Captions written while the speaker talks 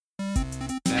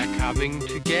coming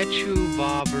to get you,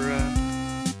 Barbara.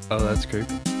 Oh, that's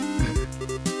creepy.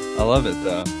 I love it,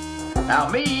 though. Now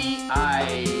me,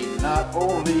 I not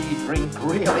only drink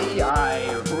really,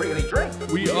 I really drink.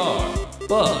 We are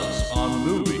Buzz on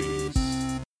Movies.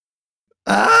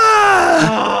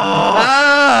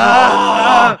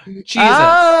 Jesus.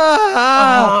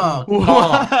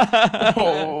 What?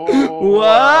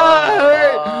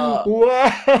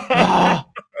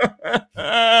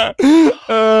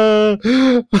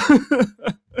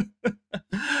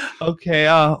 Okay,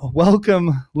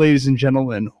 welcome, ladies and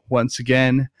gentlemen, once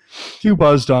again to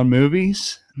Buzzed on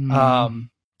Movies,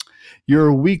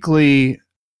 your weekly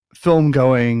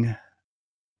film-going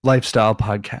lifestyle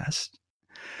podcast.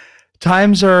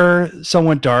 Times are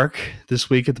somewhat dark this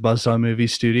week at the Buzzed on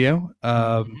Movies studio.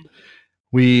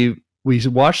 We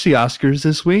watched the Oscars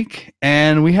this week,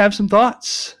 and we have some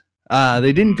thoughts.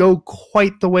 They didn't go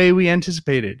quite the way we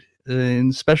anticipated,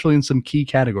 especially in some key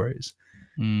categories.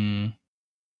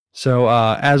 So,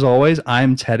 as always,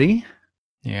 I'm Teddy.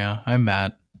 Yeah, I'm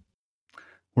Matt.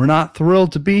 We're not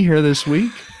thrilled to be here this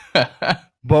week,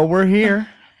 but we're here,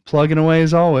 plugging away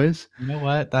as always. You know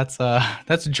what? That's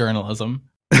journalism.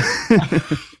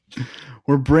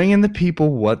 We're bringing the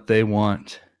people what they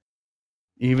want,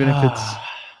 even if it's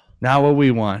not what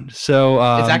we want. So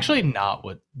it's actually not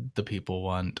what the people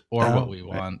want or what we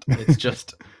want. It's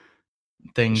just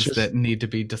things that need to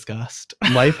be discussed.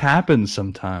 Life happens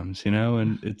sometimes,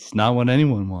 and it's not what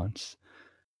anyone wants.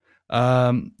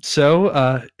 By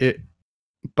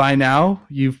now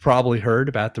you've probably heard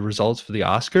about the results for the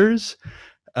Oscars.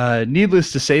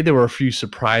 Needless to say, there were a few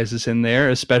surprises in there,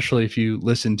 especially if you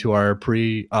listen to our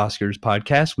pre-Oscars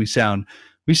podcast. We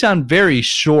sound very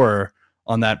sure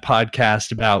on that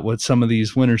podcast about what some of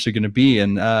these winners are going to be,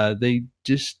 and they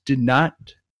just did not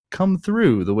come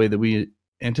through the way that we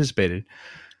anticipated.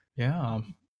 Yeah.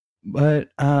 But,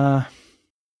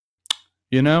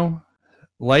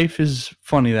 life is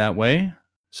funny that way.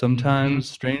 Sometimes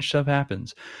strange stuff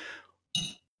happens.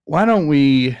 Why don't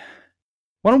we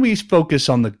focus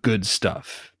on the good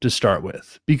stuff to start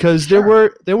with? Because there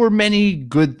were many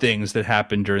good things that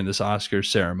happened during this Oscar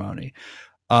ceremony.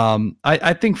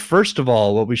 I think, first of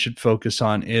all, what we should focus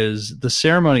on is the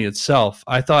ceremony itself.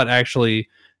 I thought, actually,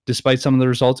 despite some of the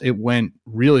results, it went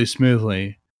really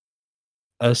smoothly,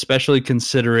 especially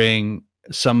considering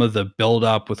some of the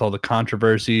build-up with all the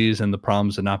controversies and the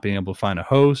problems of not being able to find a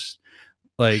host.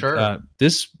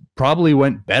 This probably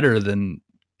went better than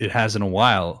it has in a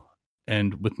while,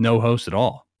 and with no host at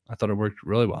all. I thought it worked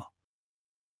really well.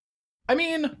 I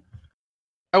mean,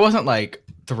 I wasn't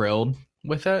thrilled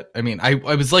with it. I mean, I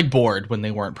was bored when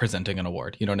they weren't presenting an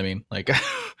award. You know what I mean?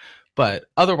 But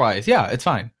otherwise, yeah, it's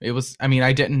fine. It was. I mean,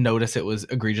 I didn't notice it was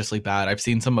egregiously bad. I've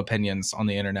seen some opinions on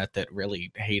the internet that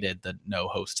really hated the no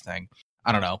host thing.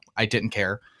 I don't know. I didn't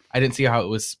care. I didn't see how it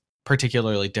was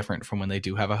particularly different from when they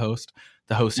do have a host.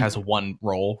 The host has one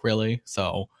role, really.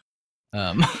 So,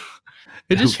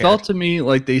 it just felt to me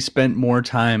like they spent more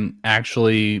time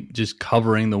actually just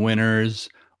covering the winners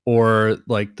or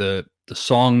the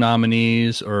song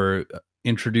nominees or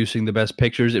introducing the best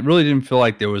pictures. It really didn't feel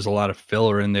like there was a lot of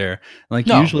filler in there.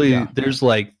 Usually there's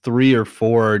 3 or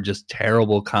 4 just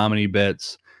terrible comedy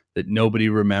bits that nobody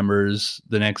remembers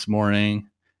the next morning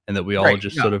and that we all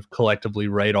sort of collectively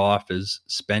write off as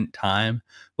spent time.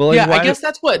 Well, I guess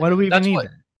that's what. Why do we even need that?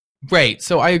 Right.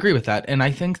 So I agree with that. And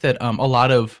I think that a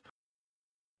lot of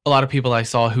people I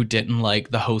saw who didn't like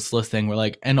the hostless thing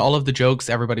were and all of the jokes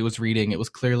everybody was reading, it was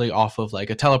clearly off of a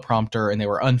teleprompter and they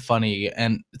were unfunny.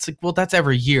 And it's well, that's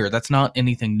every year. That's not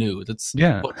anything new. That's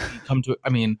what we come to. I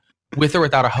mean, with or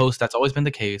without a host, that's always been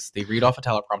the case. They read off a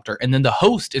teleprompter and then the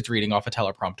host is reading off a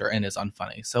teleprompter and is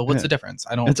unfunny. So what's the difference?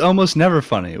 It's almost never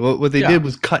funny. What they did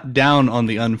was cut down on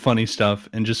the unfunny stuff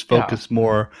and just focus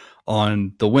more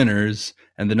on the winners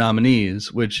and the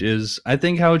nominees, which is, I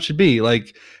think, how it should be.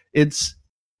 It's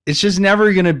just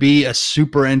never going to be a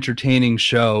super entertaining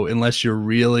show unless you're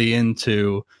really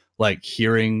into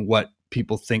hearing what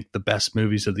people think the best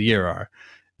movies of the year are.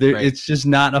 It's just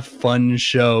not a fun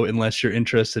show unless you're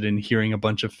interested in hearing a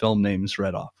bunch of film names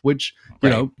read off, which,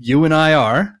 you and I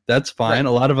are. That's fine.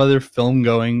 A lot of other film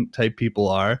going type people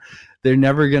are. They're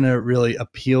never going to really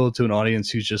appeal to an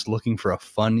audience who's just looking for a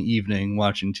fun evening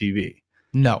watching TV.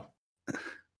 No.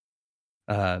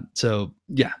 I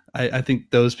think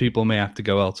those people may have to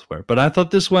go elsewhere. But I thought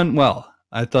this went well.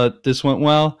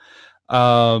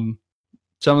 Some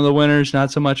of the winners,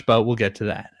 not so much, but we'll get to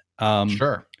that.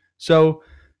 Sure. So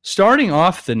starting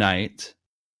off the night,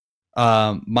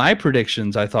 my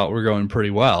predictions I thought were going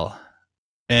pretty well.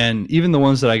 And even the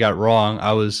ones that I got wrong,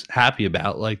 I was happy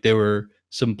about. They were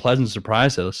some pleasant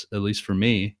surprises, at least for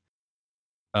me.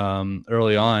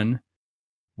 early on.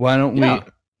 Why don't Yeah.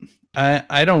 we?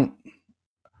 I don't.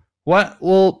 What?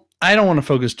 Well, I don't want to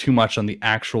focus too much on the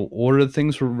actual order of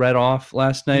things were read off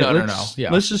last night. No.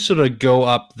 Yeah. Let's just sort of go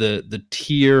up the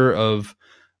tier of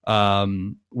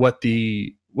what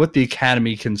the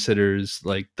Academy considers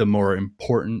like the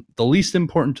least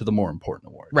important to the more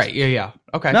important awards. Right. Yeah.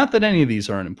 Okay. Not that any of these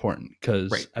aren't important,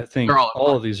 because Right. I think They're all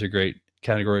all of these are great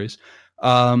categories.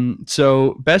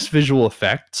 So best visual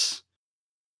effects,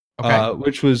 Okay.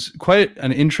 which was quite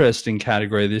an interesting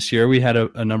category this year. We had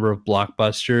a number of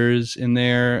blockbusters in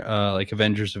there, like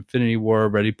Avengers: Infinity War,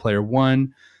 Ready Player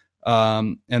One,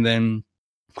 and then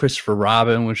Christopher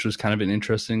Robin, which was kind of an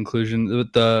interesting inclusion.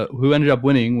 Who ended up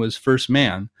winning was First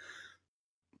Man,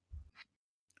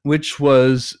 which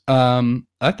was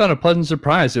I thought a pleasant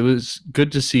surprise. It was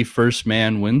good to see First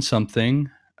Man win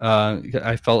something.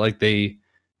 I felt like they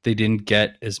didn't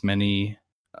get as many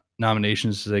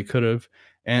nominations as they could have,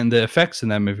 and the effects in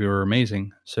that movie were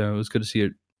amazing. So it was good to see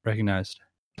it recognized.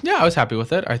 Yeah, I was happy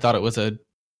with it. I thought it was a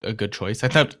good choice. I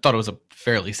thought it was a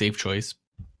fairly safe choice.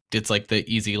 It's like the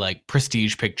easy like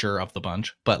prestige picture of the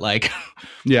bunch, but like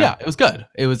yeah, it was good.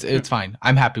 It's fine.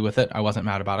 I'm happy with it. I wasn't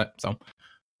mad about it. So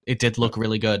it did look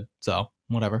really good. So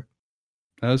whatever.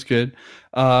 That was good.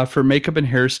 For makeup and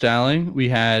hairstyling, we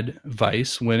had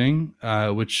Vice winning,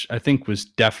 which I think was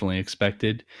definitely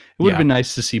expected. It would have been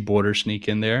nice to see Border sneak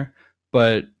in there,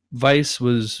 but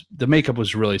the makeup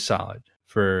was really solid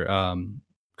for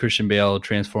Christian Bale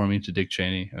transforming to Dick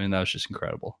Cheney. I mean, that was just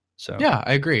incredible. So yeah,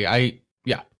 I agree.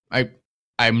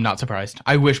 I'm not surprised.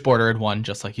 I wish Border had won,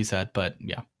 just like you said, but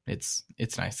yeah, it's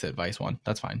nice that Vice won.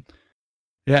 That's fine.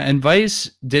 Yeah, and Vice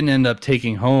didn't end up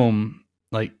taking home.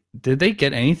 Like, did they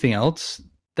get anything else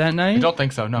that night? I don't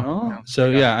think so. No. So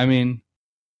yeah, I mean,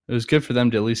 it was good for them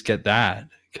to at least get that,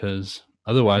 because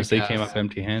otherwise they came up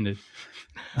empty-handed.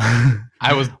 I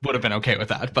would have been okay with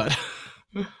that, but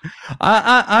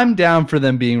I'm down for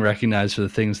them being recognized for the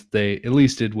things that they at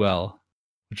least did well,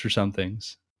 which are some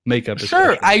things. Makeup,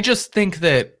 sure. especially. I just think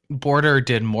that Border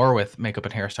did more with makeup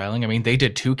and hairstyling. I mean, they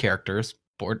did 2 characters.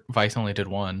 Vice only did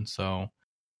 1, so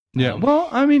yeah. Well,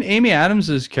 I mean, Amy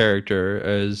Adams's character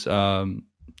as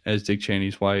Dick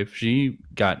Cheney's wife, she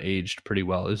got aged pretty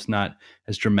well. It's not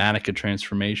as dramatic a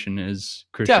transformation as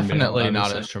Christian definitely Bale,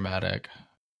 not as dramatic,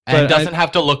 and doesn't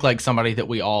have to look like somebody that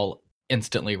we all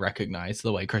instantly recognize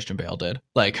the way Christian Bale did.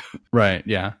 Like, right?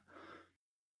 Yeah.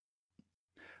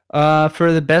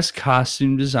 For the best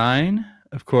costume design,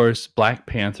 of course, Black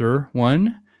Panther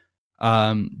won.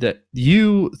 That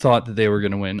you thought that they were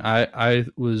going to win. I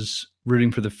was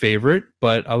rooting for the favorite,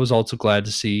 but I was also glad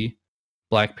to see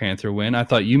Black Panther win. I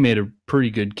thought you made a pretty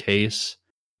good case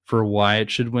for why it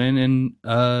should win,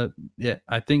 and yeah,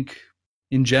 I think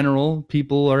in general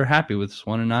people are happy with this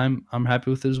one, and I'm happy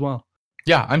with it as well.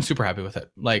 Yeah, I'm super happy with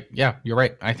it. Like, yeah, you're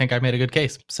right. I think I made a good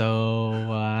case. So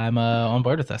I'm on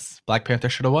board with this. Black Panther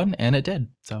should have won, and it did.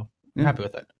 So I'm happy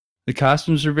with it. The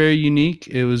costumes are very unique.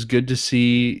 It was good to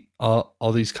see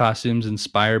all these costumes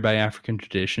inspired by African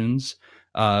traditions,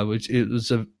 which it was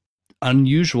a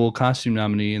unusual costume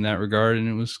nominee in that regard, and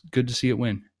it was good to see it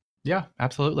win. Yeah,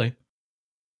 absolutely.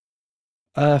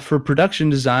 For production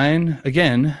design,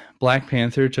 again, Black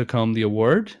Panther took home the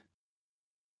award.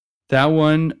 That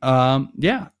one,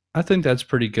 yeah, I think that's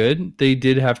pretty good. They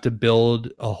did have to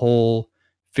build a whole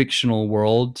fictional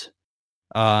world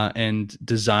and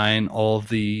design all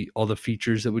the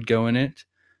features that would go in it.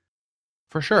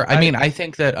 For sure. I mean, I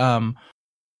think that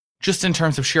just in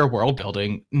terms of sheer world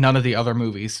building, none of the other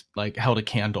movies like held a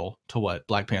candle to what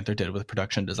Black Panther did with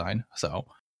production design. So,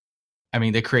 I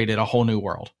mean, they created a whole new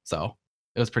world. So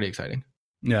it was pretty exciting.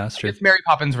 Yeah, that's true. Mary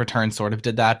Poppins Returns sort of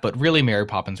did that, but really Mary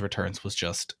Poppins Returns was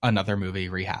just another movie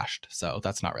rehashed. So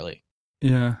that's not really.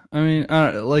 Yeah, I mean,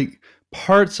 like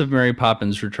parts of Mary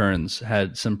Poppins Returns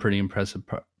had some pretty impressive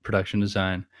production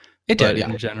design. It did, but yeah.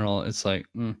 In general, it's like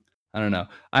I don't know.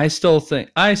 I still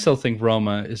think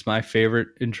Roma is my favorite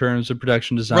in terms of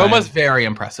production design. Roma's very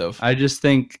impressive. I just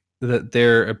think that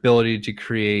their ability to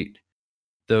create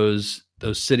those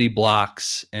city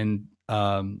blocks and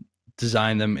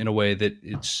design them in a way that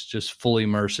it's just fully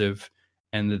immersive,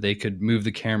 and that they could move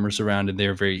the cameras around in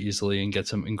there very easily and get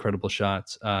some incredible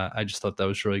shots. I just thought that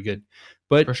was really good.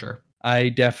 But for sure, I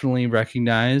definitely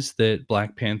recognize that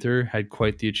Black Panther had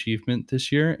quite the achievement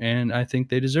this year, and I think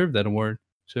they deserve that award.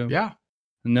 So yeah,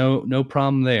 no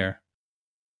problem there.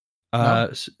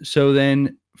 So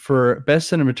then for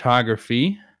best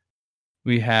cinematography,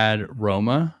 we had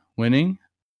Roma winning.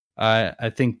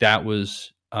 I think that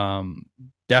was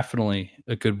definitely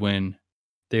a good win.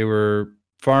 They were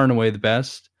far and away the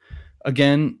best.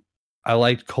 Again, I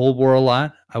liked Cold War a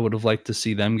lot. I would have liked to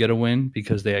see them get a win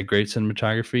because they had great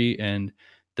cinematography and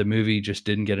the movie just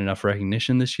didn't get enough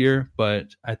recognition this year. But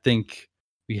I think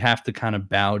we have to kind of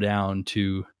bow down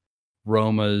to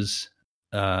Roma's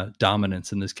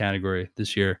dominance in this category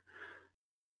this year.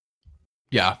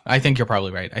 Yeah, I think you're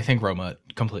probably right. I think Roma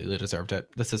completely deserved it.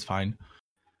 This is fine.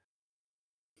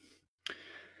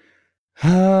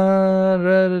 Oh,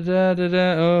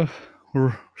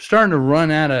 we're starting to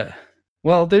run out of...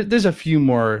 Well, there's a few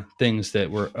more things that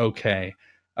were okay.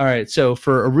 All right, so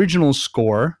for original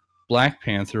score, Black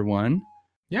Panther won.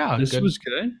 Yeah, this was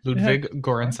good. Ludwig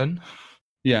Göransson.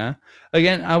 Yeah.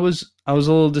 Again, I was a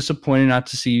little disappointed not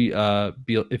to see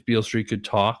if Beale Street Could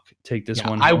Talk take this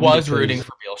one. I was rooting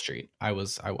for Beale Street. I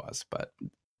was, but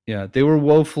yeah, they were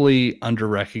woefully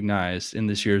under-recognized in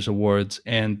this year's awards,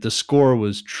 and the score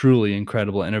was truly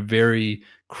incredible and a very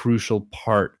crucial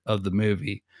part of the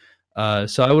movie.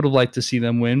 So I would have liked to see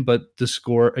them win, but the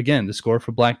score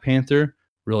for Black Panther,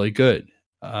 really good.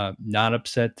 Not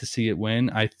upset to see it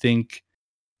win. I think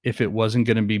if it wasn't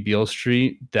going to be Beale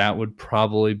Street, that would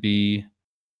probably be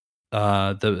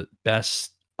the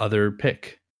best other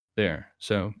pick there.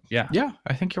 So yeah,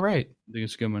 I think you're right. I think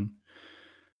it's a good one.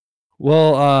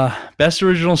 Well, best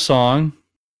original song,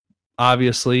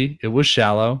 obviously it was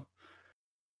Shallow.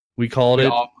 We called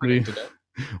it.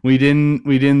 We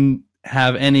didn't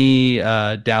have any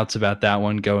doubts about that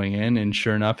one going in, and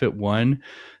sure enough, it won.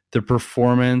 The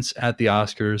performance at the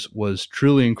Oscars was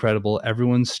truly incredible.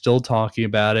 Everyone's still talking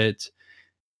about it.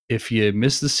 If you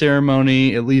missed the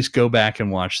ceremony, at least go back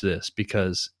and watch this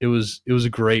because it was a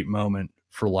great moment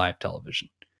for live television.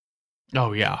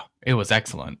 Oh yeah, it was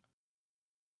excellent.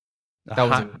 That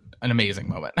was an amazing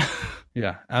moment.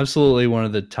 Yeah, absolutely one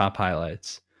of the top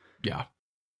highlights. Yeah.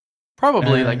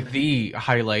 Probably like the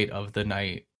highlight of the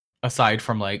night, aside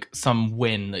from like some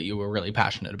win that you were really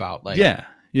passionate about. Like Yeah,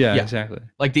 exactly.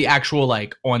 Like the actual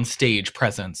like on stage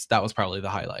presence, that was probably the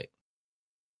highlight.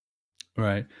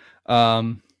 Right.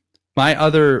 My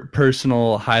other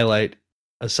personal highlight,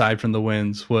 aside from the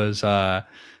wins, was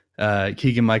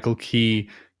Keegan-Michael Key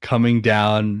coming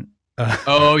down.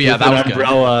 Oh yeah, that was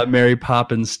umbrella, good. Mary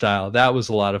Poppins style. That was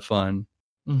a lot of fun.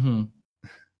 Mm-hmm.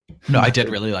 No, I did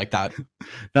really like that.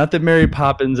 Not that Mary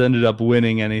Poppins ended up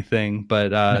winning anything,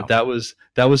 but no. that was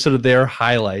sort of their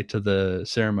highlight to the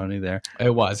ceremony there.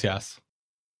 It was, yes.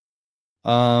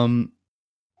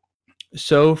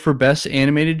 So for best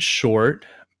animated short,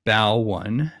 Bao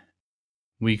won.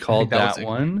 We called that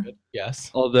one. Good.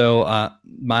 Yes. Although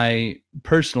my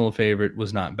personal favorite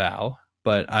was not Bao,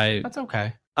 but that's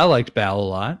okay. I liked Bao a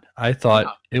lot. I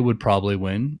thought it would probably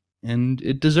win, and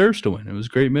it deserves to win. It was a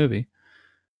great movie.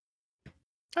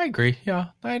 I agree. Yeah,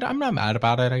 I'm not mad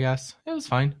about it. I guess it was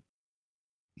fine.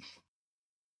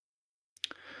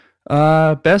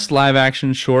 Best live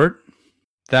action short,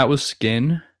 that was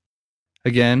Skin.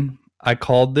 Again, I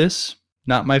called this.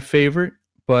 Not my favorite,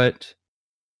 but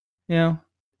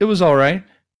it was all right.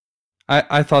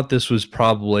 I thought this was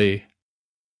probably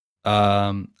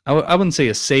I wouldn't say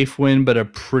a safe win, but a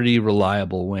pretty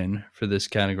reliable win for this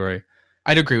category.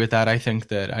 I'd agree with that. I think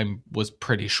that I was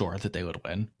pretty sure that they would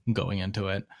win going into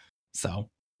it. So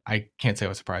I can't say I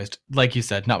was surprised. Like you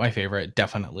said, not my favorite,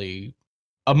 definitely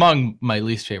among my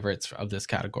least favorites of this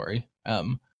category.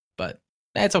 But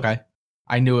it's okay.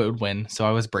 I knew it would win, so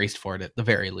I was braced for it at the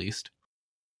very least.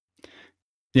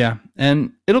 Yeah,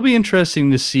 and it'll be interesting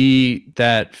to see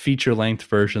that feature-length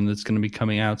version that's going to be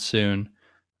coming out soon.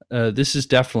 This is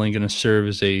definitely going to serve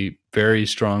as a very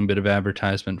strong bit of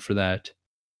advertisement for that.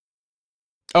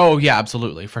 Oh, yeah,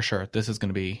 absolutely, for sure. This is going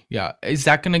to be, Is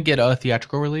that going to get a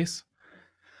theatrical release?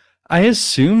 I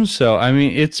assume so. I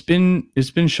mean, it's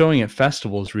been showing at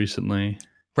festivals recently.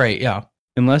 Right, yeah.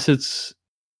 Unless it's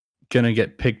going to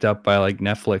get picked up by like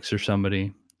Netflix or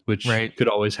somebody, which could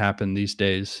always happen these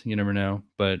days. You never know.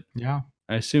 But yeah,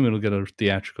 I assume it'll get a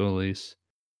theatrical release.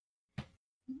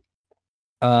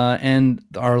 And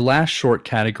our last short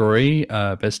category,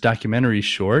 best documentary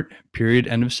short, Period,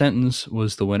 End of Sentence,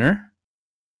 was the winner.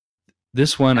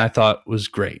 This one I thought was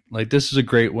great. Like, this is a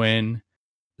great win.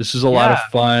 This is a lot of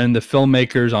fun. The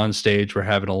filmmakers on stage were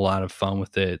having a lot of fun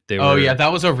with it.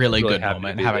 That was a really good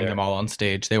moment, having them all on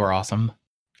stage. They were awesome.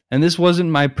 And this wasn't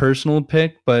my personal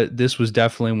pick, but this was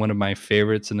definitely one of my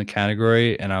favorites in the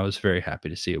category, and I was very happy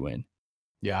to see it win.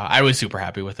 Yeah, I was super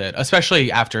happy with it, especially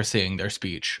after seeing their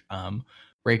speech.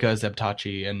 Reika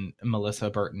Zebtachi and Melissa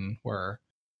Burton were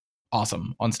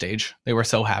awesome on stage. They were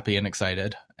so happy and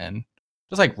excited and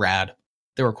just like rad.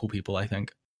 They were cool people, I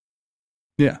think.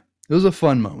 Yeah, it was a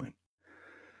fun moment.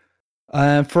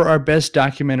 For our best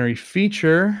documentary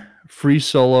feature, Free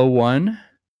Solo won.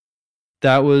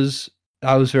 I was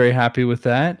very happy with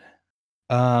that.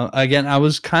 Again, I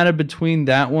was kind of between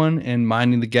that one and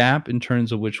Minding the Gap in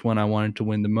terms of which one I wanted to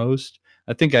win the most.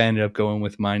 I think I ended up going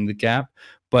with Minding the Gap,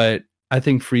 but I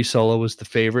think Free Solo was the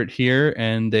favorite here,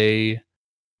 and they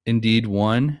indeed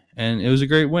won, and it was a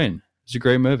great win. It was a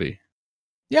great movie.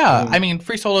 Yeah, I mean,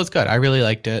 Free Solo is good. I really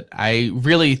liked it. I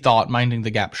really thought Minding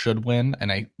the Gap should win,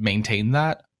 and I maintained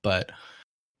that, but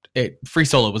Free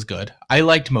Solo was good. I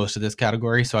liked most of this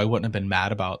category, so I wouldn't have been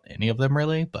mad about any of them,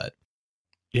 really, but...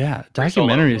 Yeah,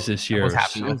 documentaries this year. I was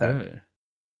happy with it.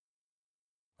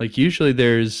 Like, usually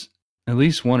there's at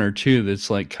least one or two that's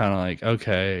like kind of like,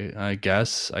 okay, I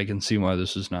guess I can see why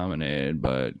this was nominated,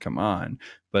 but come on.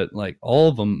 But like all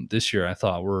of them this year I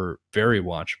thought were very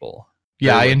watchable.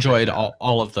 Yeah, I enjoyed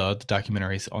all of the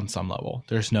documentaries on some level.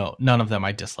 There's none of them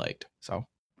I disliked. So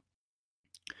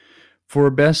for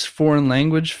best foreign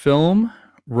language film,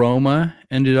 Roma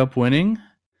ended up winning.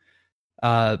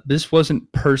 This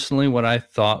wasn't personally what I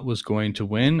thought was going to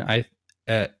win.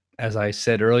 As I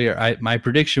said earlier, my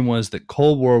prediction was that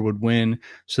Cold War would win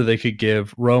so they could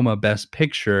give Roma Best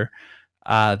Picture.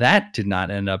 That did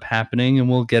not end up happening, and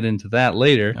we'll get into that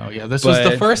later. Oh yeah, this was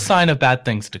the first sign of bad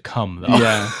things to come, though.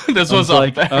 Yeah, this was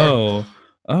like, there.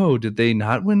 Oh, did they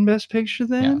not win Best Picture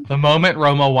then? Yeah. The moment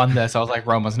Roma won this, I was like,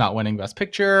 Roma's not winning Best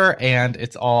Picture, and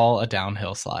it's all a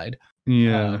downhill slide.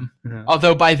 Yeah.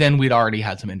 Although by then we'd already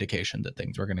had some indication that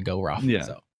things were going to go rough. Yeah.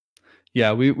 So.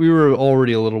 Yeah, we were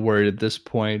already a little worried at this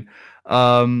point.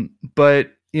 But,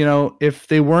 you know, if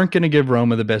they weren't going to give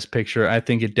Roma the Best Picture, I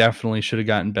think it definitely should have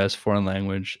gotten Best Foreign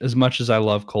Language. As much as I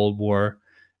love Cold War,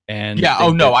 and yeah,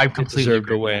 I completely deserved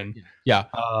agree. to win. Yeah,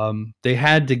 they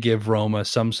had to give Roma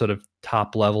some sort of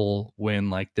top level win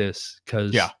like this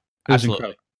because it was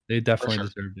incredible. They definitely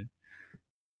deserved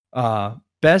it.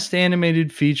 Best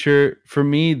Animated Feature for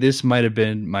me, this might have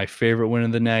been my favorite win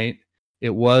of the night.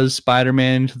 It was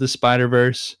Spider-Man Into the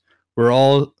Spider-Verse. We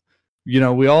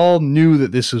all knew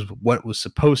that this was what was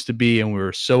supposed to be, and we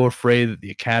were so afraid that the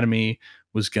Academy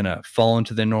was going to fall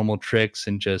into their normal tricks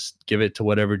and just give it to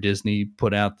whatever Disney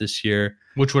put out this year.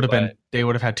 Which would have been, they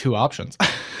would have had two options.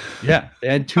 Yeah, they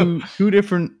had two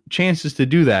different chances to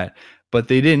do that, but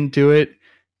they didn't do it.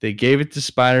 They gave it to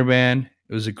Spider-Man.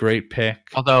 It was a great pick.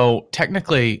 Although,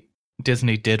 technically,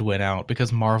 Disney did win out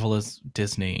because Marvel is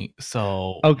Disney.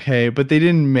 So okay, but they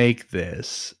didn't make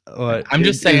this. I'm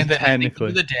just saying that at the end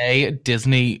of the day,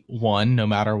 Disney won no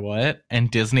matter what, and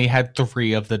Disney had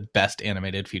 3 of the best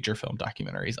animated feature film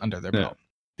documentaries under their belt.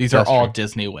 These are all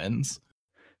Disney wins.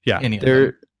 Yeah,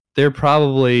 they're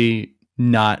probably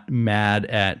not mad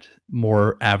at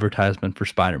more advertisement for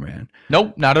Spider-Man.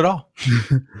 Nope, not at all.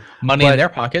 Money in their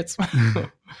pockets.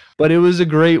 But it was a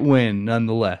great win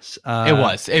nonetheless. It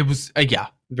was yeah.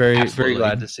 Very, absolutely. very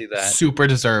glad to see that. Super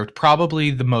deserved.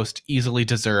 Probably the most easily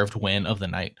deserved win of the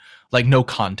night. Like, no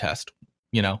contest,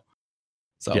 you know?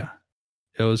 So yeah,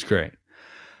 it was great.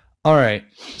 All right.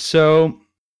 So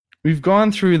we've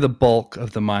gone through the bulk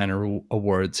of the minor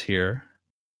awards here.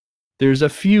 There's a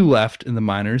few left in the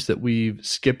minors that we've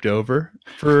skipped over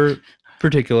for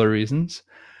particular reasons.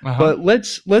 But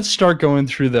let's start going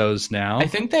through those now. I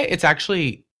think that it's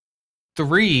actually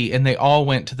 3 and they all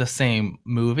went to the same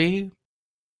movie.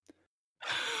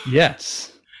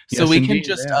 Yes. So we can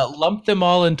just lump them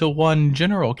all into one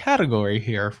general category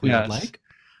here if we would like.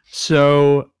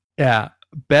 So, yeah,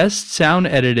 best sound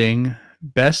editing,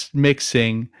 best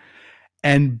mixing,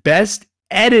 and best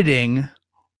editing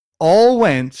all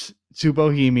went to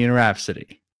Bohemian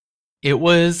Rhapsody. It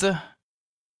was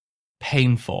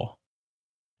painful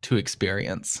to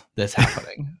experience this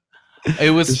happening.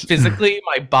 It was physically,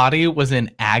 my body was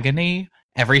in agony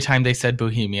every time they said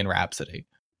Bohemian Rhapsody.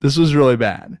 This was really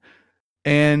bad.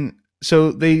 And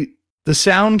so the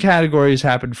sound categories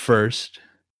happened first.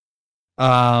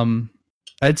 I'd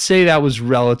say that was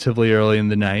relatively early in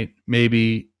the night,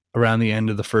 maybe around the end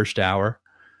of the first hour.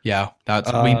 Yeah,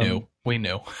 that's we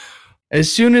knew.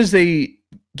 As soon as they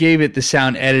gave it the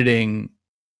sound editing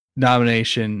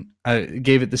nomination,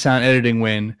 gave it the sound editing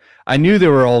win, I knew they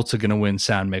were also going to win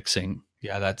sound mixing.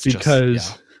 Yeah, that's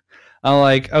because I'm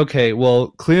like, okay,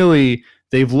 well, clearly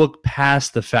they've looked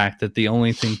past the fact that the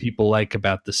only thing people like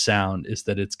about the sound is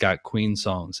that it's got Queen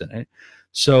songs in it.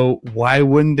 So why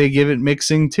wouldn't they give it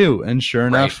mixing too? And sure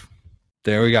enough,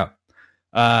 there we go.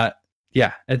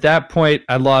 Yeah, at that point,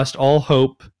 I lost all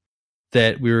hope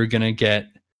that we were going to get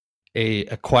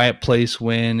a Quiet Place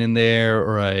win in there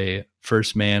or a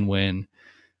First Man win.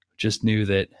 Just knew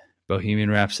that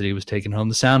Bohemian Rhapsody was taking home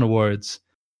the Sound Awards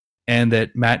and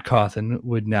that Matt Cawthon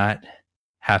would not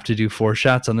have to do 4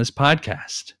 shots on this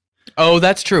podcast. Oh,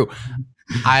 that's true.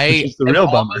 I the am real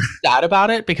bummer. almost sad about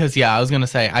it because, I was going to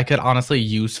say, I could honestly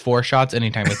use 4 shots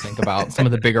anytime I think about some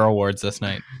of the bigger awards this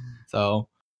night. So,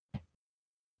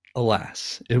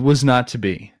 alas, it was not to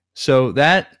be. So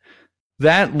that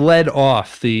led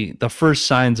off the first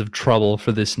signs of trouble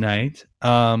for this night.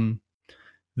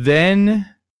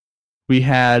 Then we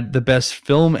had the best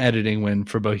film editing win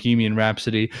for Bohemian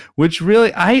Rhapsody, which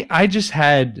really I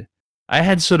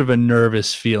had sort of a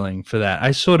nervous feeling for that.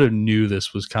 I sort of knew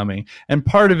this was coming. And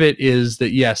part of it is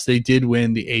that, yes, they did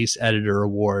win the Ace Editor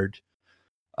Award.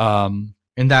 And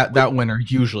that winner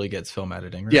usually gets film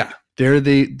editing, right? Yeah. They're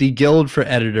the Guild for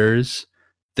Editors.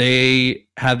 They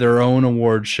have their own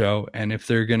award show. And if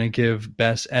they're going to give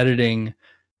best editing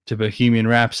to Bohemian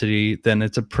Rhapsody, then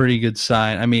it's a pretty good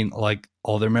sign. I mean, like,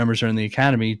 all their members are in the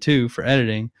Academy, too, for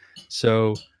editing.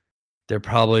 So they're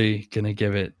probably going to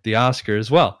give it the Oscar as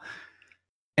well.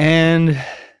 And,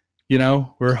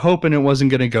 we're hoping it wasn't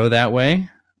going to go that way.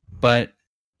 But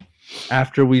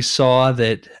after we saw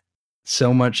that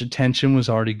so much attention was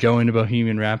already going to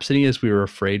Bohemian Rhapsody, as we were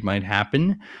afraid might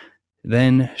happen,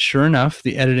 then sure enough,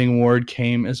 the editing award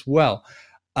came as well.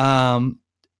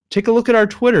 Take a look at our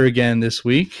Twitter again this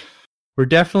week. We're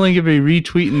definitely going to be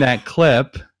retweeting that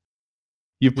clip.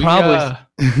 You probably,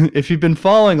 if you've been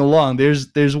following along,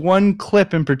 there's one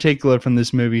clip in particular from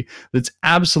this movie that's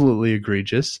absolutely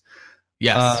egregious.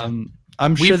 Yes.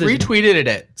 I'm sure we've retweeted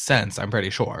it since, I'm pretty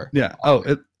sure. Yeah.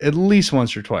 Oh, at least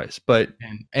once or twice, but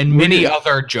and many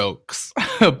other jokes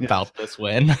about this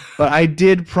win. But I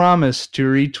did promise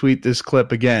to retweet this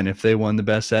clip again if they won the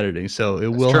best editing, so it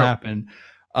will happen.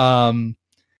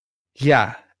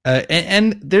 Yeah.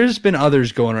 And there's been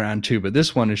others going around too, but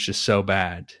this one is just so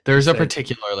bad. There's a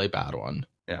particularly bad one.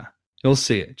 Yeah, you'll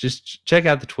see it. Just check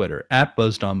out the Twitter at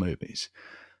Buzzed on Movies.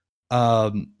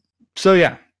 So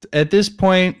yeah, at this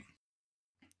point,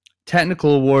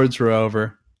 technical awards were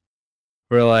over.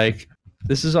 We're like,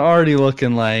 this is already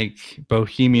looking like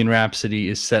Bohemian Rhapsody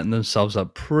is setting themselves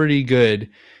up pretty good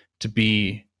to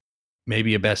be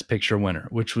maybe a Best Picture winner,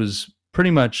 which was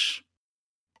pretty much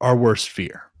our worst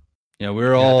fear.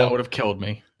 We're all that would have killed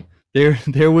me.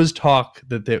 There was talk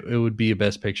that it would be a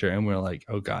Best Picture, and we're like,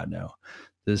 oh god, no,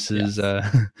 this is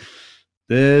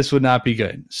this would not be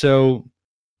good. So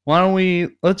why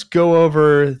don't let's go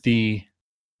over the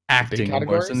acting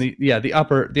awards and the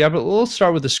upper. We'll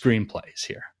start with the screenplays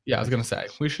here. Yeah, I was gonna say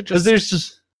we should just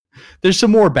there's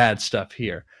some more bad stuff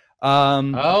here.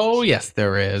 Oh yes,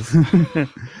 there is.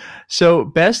 So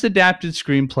best adapted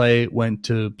screenplay went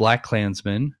to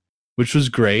BlacKkKlansman, which was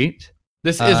great.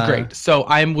 This is great. So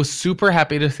I was super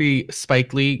happy to see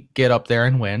Spike Lee get up there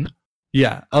and win.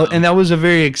 Yeah. And that was a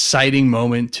very exciting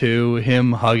moment too.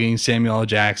 Him hugging Samuel L.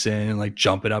 Jackson and like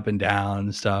jumping up and down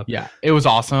and stuff. Yeah. It was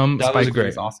awesome. That Spike was great. Lee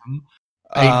was awesome.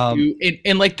 I do,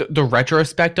 in like the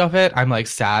retrospect of it, I'm like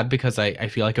sad because I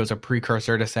feel like it was a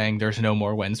precursor to saying there's no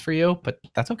more wins for you, but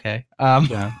that's okay.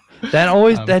 Yeah.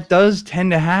 That does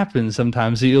tend to happen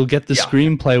sometimes. You'll get the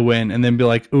screenplay win and then be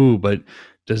like, ooh, but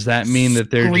does that mean that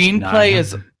their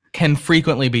screenplay can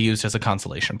frequently be used as a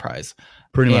consolation prize?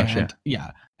 Pretty much,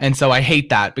 yeah. And so I hate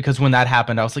that because when that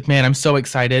happened, I was like, man, I'm so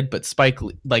excited. But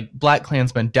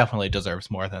BlacKkKlansman definitely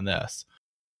deserves more than this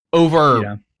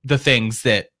over the things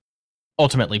that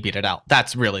ultimately beat it out.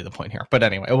 That's really the point here. But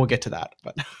anyway, we'll get to that.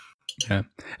 But yeah.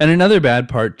 And another bad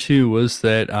part too was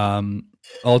that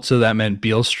also that meant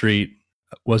Beale Street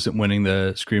wasn't winning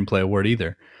the screenplay award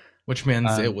either, which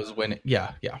means it was winning.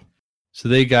 Yeah. So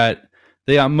they got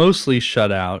mostly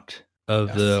shut out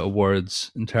of the awards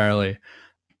entirely.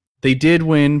 They did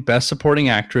win Best Supporting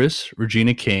Actress,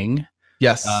 Regina King.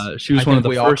 Yes. She was one of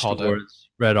the first awards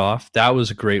read off. That was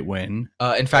a great win.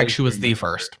 In fact, she was the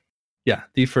first. Yeah,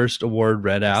 the first award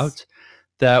read out.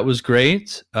 That was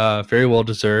great. Very well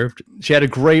deserved. She had a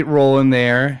great role in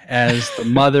there as the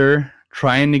mother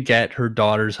trying to get her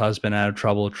daughter's husband out of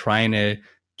trouble, trying to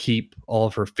keep all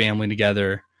of her family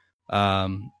together.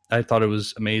 I thought it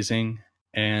was amazing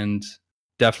and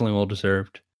definitely well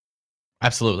deserved.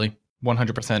 Absolutely.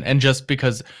 100%. And just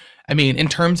because, I mean, in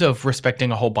terms of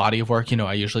respecting a whole body of work,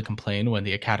 I usually complain when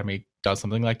the Academy does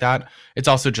something like that. It's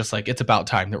also just like, it's about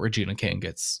time that Regina King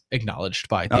gets acknowledged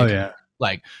by the Academy. Yeah.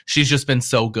 Like, she's just been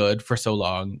so good for so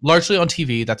long, largely on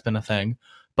TV. That's been a thing,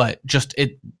 but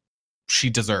she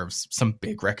deserves some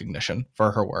big recognition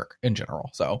for her work in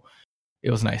general. So it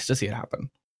was nice to see it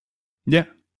happen. Yeah.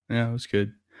 Yeah, it was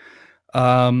good.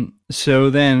 So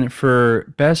then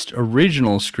for Best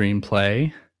Original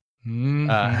Screenplay,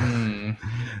 the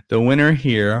winner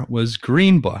here was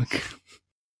Green Book.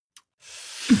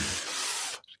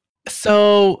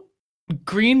 So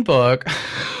Green Book,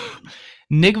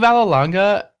 Nick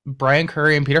Vallelonga Brian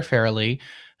Curry and Peter Farrelly,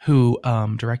 who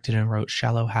directed and wrote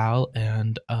Shallow Hal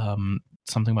and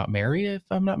something about Mary, if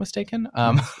I'm not mistaken.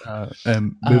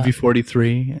 Movie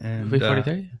 43 and Movie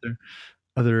 43.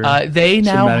 Other they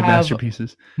now have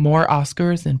masterpieces. more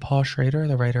Oscars than Paul Schrader,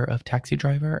 the writer of Taxi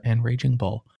Driver and Raging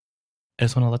Bull. I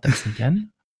just want to let that sink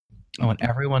in. I want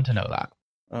everyone to know that.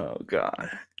 Oh God,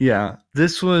 yeah.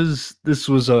 This was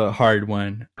a hard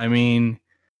one. I mean,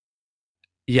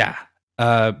 yeah.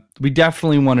 We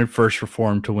definitely wanted First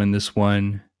Reformed to win this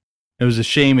one. It was a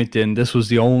shame it didn't. This was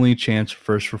the only chance for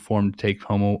First Reformed to take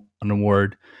home an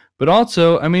award. But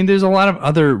also, I mean, there's a lot of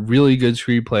other really good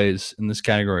screenplays in this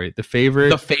category. The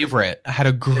Favorite had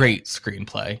a great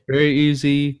screenplay. Very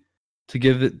easy to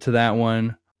give it to that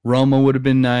one. Roma would have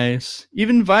been nice.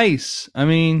 Even Vice. I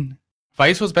mean,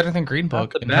 Vice was better than Green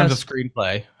Book in terms of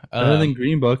screenplay. Better than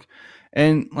Green Book.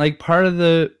 And like part of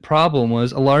the problem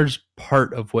was a large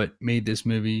part of what made this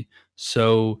movie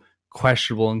so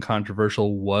questionable and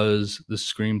controversial was the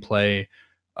screenplay,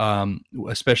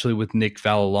 especially with Nick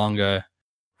Vallelonga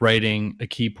writing a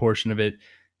key portion of it.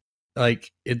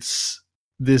 Like, it's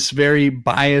this very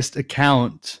biased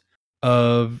account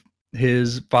of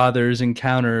his father's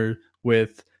encounter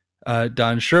with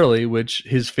Don Shirley, which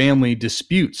his family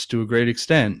disputes to a great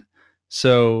extent.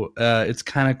 So it's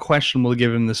kind of questionable to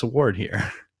give him this award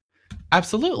here.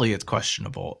 Absolutely, it's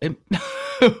questionable.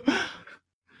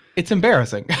 It's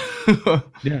embarrassing.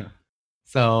 Yeah.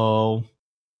 So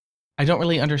I don't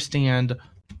really understand.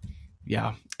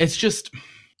 Yeah,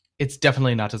 it's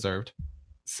definitely not deserved.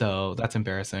 So that's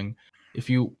embarrassing. If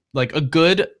you like a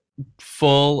good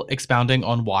full expounding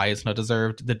on why it's not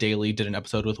deserved, The Daily did an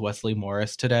episode with Wesley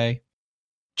Morris today.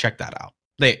 Check that out.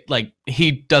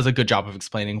 He does a good job of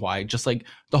explaining why just like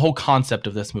the whole concept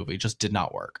of this movie just did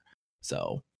not work.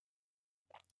 So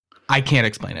I can't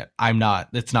explain it.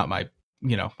 It's not my,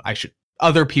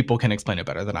 other people can explain it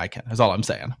better than I can, is all I'm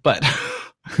saying. But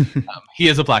he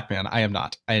is a black man. I am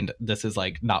not. And this is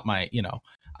like not my,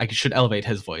 I should elevate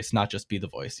his voice, not just be the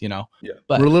voice, Yeah.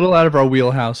 But we're a little out of our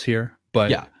wheelhouse here, but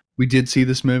yeah, we did see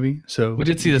this movie. So we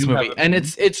did see this movie, and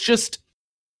it's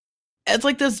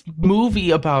like this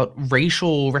movie about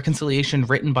racial reconciliation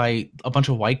written by a bunch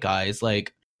of white guys.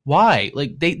 Like, why?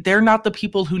 Like, they're not the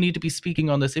people who need to be speaking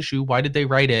on this issue. Why did they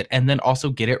write it and then also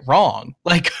get it wrong?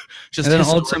 Like, just and then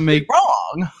also make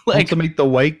wrong. Like, to make the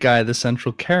white guy the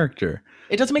central character.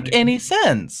 It doesn't make any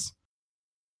sense.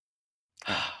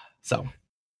 So,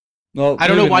 well, I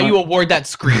don't know why you award that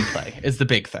screenplay is the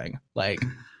big thing. Like,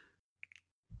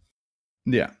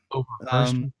 yeah. Over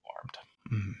First Reformed.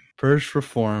 First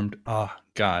Reformed. Oh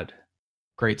God,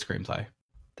 great screenplay.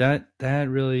 That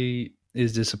really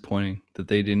is disappointing that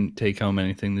they didn't take home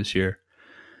anything this year.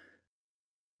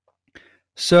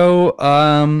 So,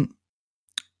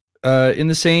 in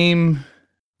the same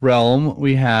realm,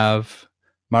 we have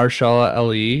Mahershala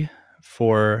Ali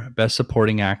for Best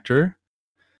Supporting Actor.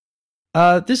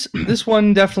 This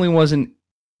one definitely wasn't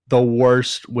the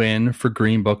worst win for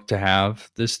Green Book to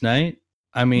have this night.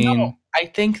 I mean, no, I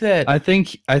think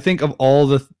of all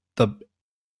the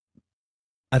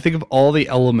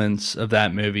elements of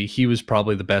that movie, he was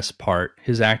probably the best part.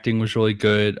 His acting was really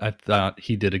good. I thought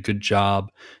he did a good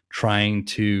job trying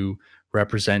to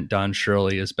represent Don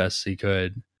Shirley as best he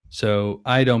could. So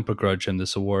I don't begrudge him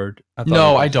this award. I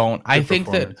don't. I think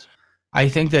that,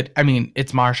 I mean,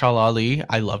 it's Mahershala Ali.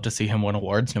 I love to see him win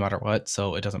awards no matter what,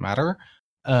 so it doesn't matter.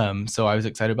 So I was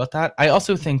excited about that. I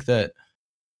also think that,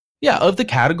 yeah, of the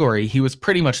category, he was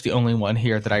pretty much the only one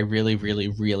here that I really, really,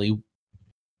 really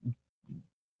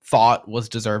thought was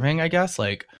deserving, I guess.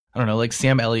 Like, I don't know, like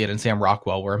Sam Elliott and Sam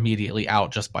Rockwell were immediately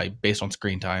out just based on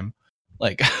screen time.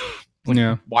 Like,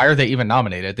 yeah. Why are they even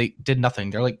nominated? They did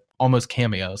nothing. They're like almost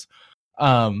cameos.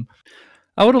 I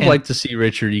would have liked to see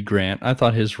Richard E. Grant. I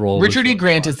thought his role. Richard E.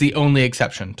 Grant is the only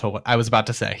exception to what I was about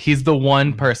to say. He's the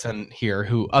one person here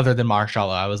who, other than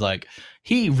Mahershala, I was like,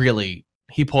 he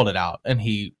pulled it out and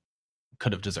he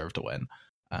could have deserved to win.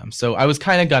 So I was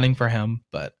kind of gunning for him,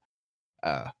 but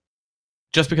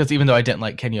just because even though I didn't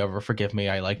like Can You Ever Forgive Me,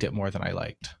 I liked it more than I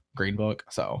liked Green Book.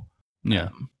 So yeah.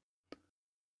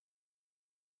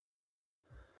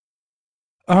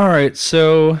 All right,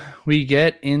 so we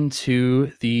get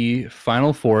into the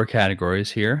final four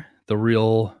categories here, the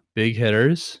real big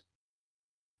hitters.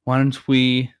 Why don't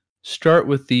we start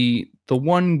with the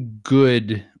one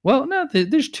good? Well, no,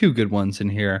 there's two good ones in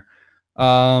here.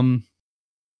 So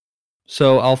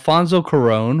Alfonso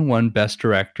Cuarón won Best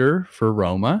Director for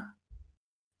Roma.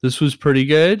 This was pretty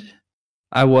good.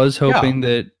 I was hoping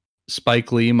that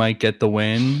Spike Lee might get the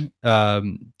win,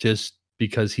 just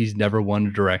because he's never won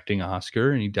a directing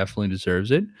Oscar and he definitely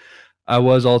deserves it. I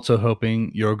was also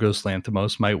hoping Yorgos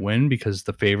Lanthimos might win because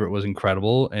The Favorite was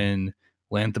incredible, and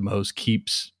Lanthimos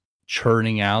keeps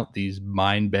churning out these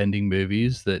mind-bending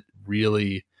movies that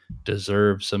really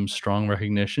deserve some strong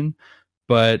recognition.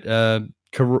 But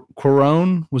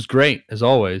Cuarón was great, as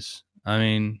always. I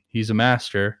mean, he's a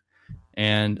master,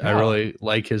 and I really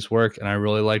like his work, and I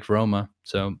really liked Roma,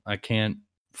 so I can't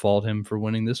fault him for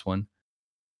winning this one.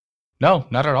 No,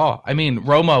 not at all. I mean,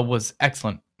 Roma was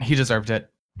excellent. He deserved it.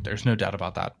 There's no doubt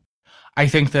about that. I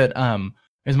think that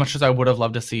as much as I would have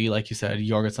loved to see, like you said,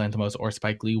 Yorgos Lanthimos or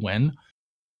Spike Lee win,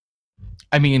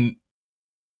 I mean,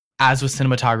 as with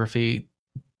cinematography,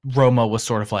 Roma was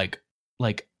sort of like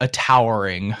a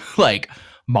towering like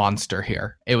monster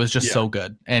here. It was just so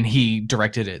good, and he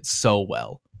directed it so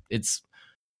well. It's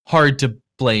hard to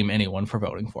blame anyone for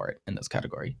voting for it in this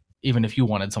category, even if you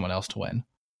wanted someone else to win.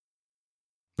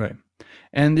 Right.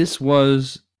 And this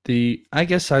was I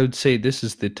guess I would say this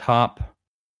is the top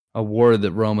award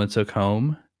that Roma took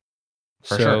home.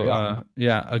 For sure.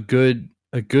 A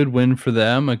good win for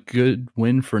them, a good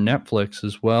win for Netflix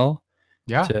as well.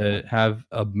 Yeah. To have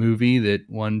a movie that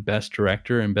won Best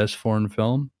Director and Best Foreign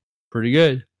Film. Pretty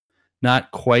good.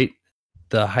 Not quite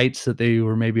the heights that they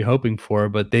were maybe hoping for,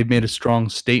 but they've made a strong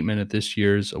statement at this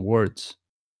year's awards.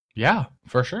 Yeah,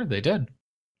 for sure. They did.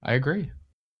 I agree.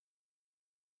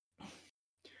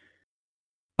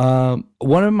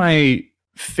 One of my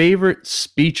favorite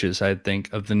speeches, I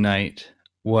think, of the night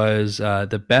was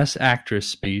the Best Actress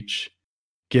speech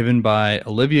given by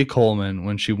Olivia Colman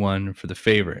when she won for The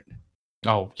Favorite.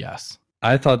 Oh, yes.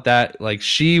 I thought that, like,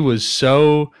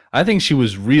 I think she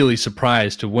was really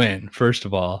surprised to win, first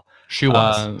of all. She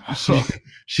was.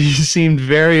 She seemed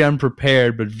very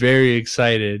unprepared, but very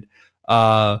excited.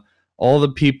 All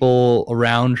the people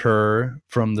around her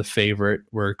from The Favorite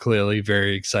were clearly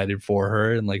very excited for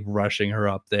her and like rushing her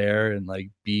up there and like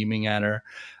beaming at her.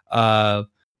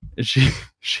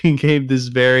 She gave this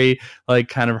very like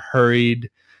kind of hurried,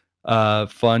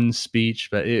 fun speech,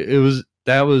 but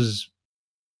that was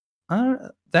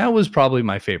probably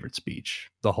my favorite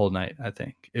speech the whole night. I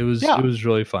think it was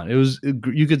really fun.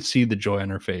 You could see the joy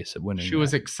on her face at winning. She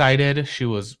was excited.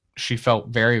 She felt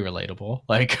very relatable,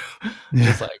 like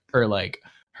just like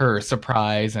her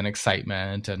surprise and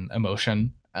excitement and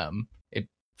emotion. It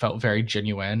felt very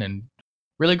genuine and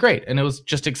really great, and it was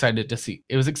just exciting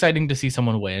to see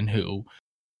someone win who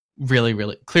really,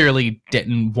 really clearly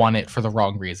didn't want it for the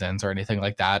wrong reasons or anything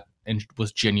like that, and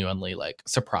was genuinely like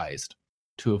surprised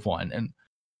to have won and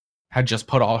had just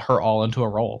put her all into a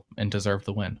role and deserved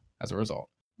the win as a result.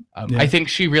 I think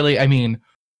she really, I mean,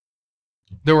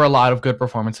 there were a lot of good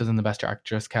performances in the Best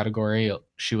Actress category.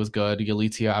 She was good.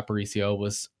 Yalitza Aparicio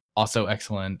was also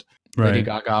excellent. Right. Lady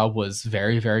Gaga was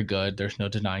very, very good. There's no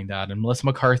denying that. And Melissa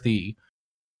McCarthy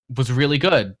was really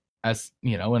good, as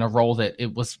you know, in a role that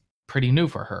it was pretty new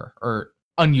for her, or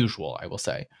unusual, I will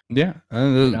say. Yeah,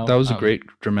 that was a great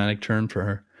dramatic turn for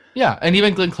her. Yeah, and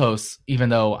even Glenn Close, even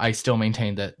though I still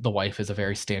maintain that The Wife is a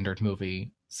very standard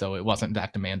movie, so it wasn't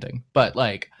that demanding. But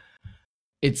like,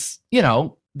 it's, you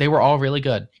know, they were all really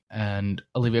good, and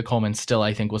Olivia Colman still,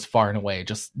 I think, was far and away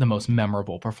just the most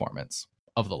memorable performance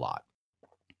of the lot,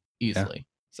 easily.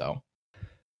 Yeah.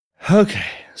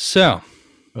 So,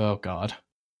 oh god,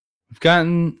 we've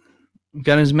gotten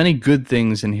as many good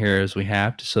things in here as we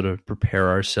have to sort of prepare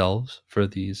ourselves for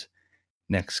these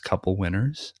next couple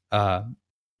winners.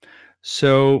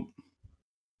 So,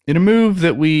 in a move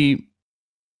that we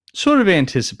sort of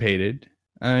anticipated,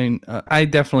 I mean, I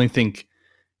definitely think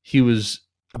he was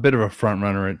a bit of a front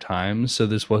runner at times, so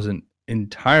this wasn't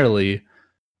entirely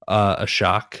a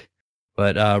shock.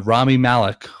 But Rami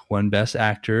Malek won Best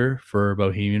Actor for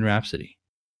Bohemian Rhapsody.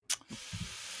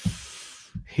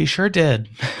 He sure did.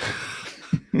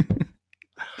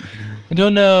 I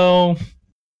don't know.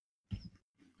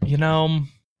 You know,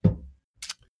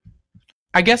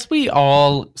 I guess we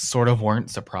all sort of weren't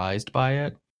surprised by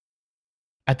it,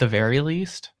 at the very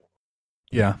least.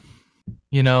 Yeah.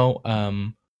 You know,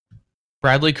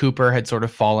 Bradley Cooper had sort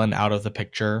of fallen out of the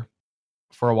picture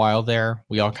for a while there.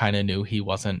 We all kind of knew he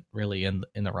wasn't really in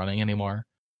the running anymore.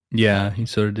 Yeah, he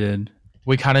sort of did.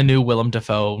 We kind of knew Willem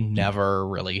Dafoe never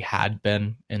really had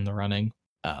been in the running.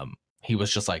 He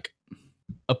was just like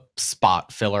a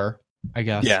spot filler, I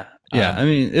guess. Yeah. Yeah. I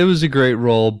mean, it was a great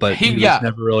role, but he was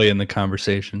never really in the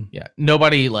conversation. Yeah.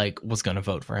 Nobody like was going to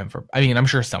vote for him I mean, I'm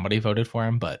sure somebody voted for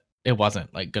him, but it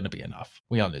wasn't like going to be enough.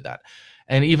 We all knew that.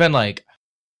 And even like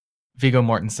Viggo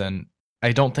Mortensen,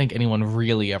 I don't think anyone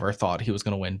really ever thought he was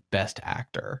going to win Best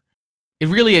Actor. It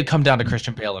really had come down to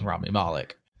Christian Bale and Rami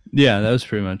Malek. Yeah, that was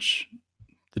pretty much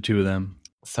the two of them.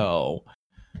 So,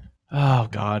 Oh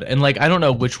God. And like I don't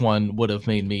know which one would have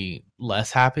made me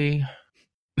less happy.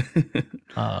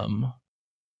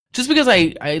 Just because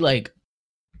I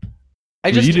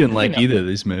just you didn't like either of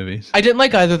these movies. I didn't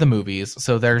like either of the movies,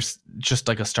 so there's just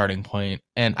like a starting point.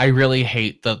 And I really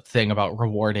hate the thing about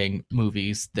rewarding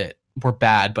movies that were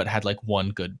bad but had like one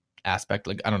good aspect.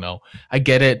 Like, I don't know. I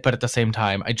get it, but at the same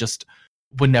time, I just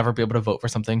would never be able to vote for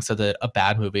something so that a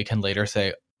bad movie can later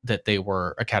say that they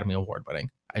were Academy Award winning.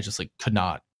 I just like could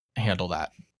not handle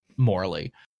that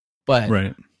morally. But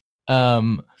right.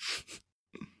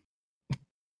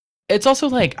 It's also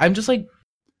like I'm just like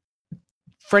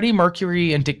Freddie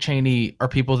Mercury and Dick Cheney are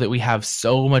people that we have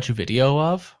so much video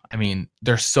of. I mean,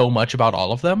 there's so much about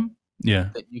all of them. Yeah.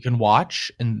 That you can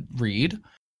watch and read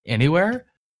anywhere.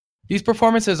 These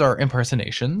performances are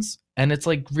impersonations, and it's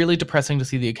like really depressing to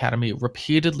see the Academy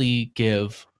repeatedly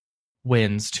give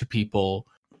wins to people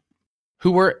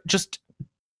who were just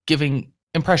giving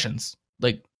impressions.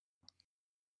 Like,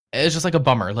 it's just like a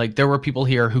bummer. Like, there were people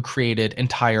here who created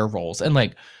entire roles, and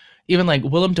like even like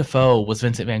Willem Dafoe was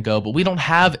Vincent Van Gogh, but we don't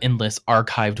have endless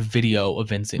archived video of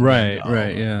Vincent Van Gogh.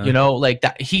 Right, yeah. You know, like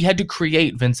that he had to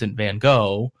create Vincent Van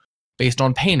Gogh based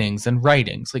on paintings and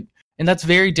writings. Like, and that's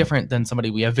very different than somebody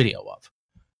we have video of.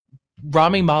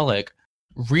 Rami Malek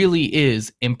really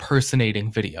is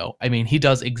impersonating video. I mean, he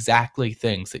does exactly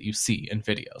things that you see in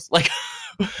videos. Like,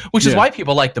 which is why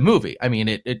people like the movie. I mean,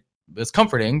 it is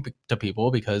comforting to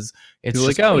people because it's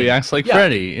like, oh, he acts like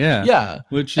Freddie. Yeah.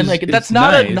 Which is, and like, that's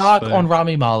not nice, a knock on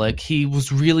Rami Malek. He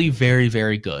was really very,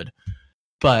 very good.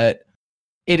 But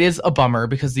it is a bummer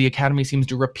because the Academy seems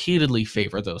to repeatedly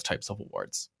favor those types of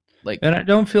awards. Like, and I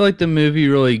don't feel like the movie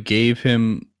really gave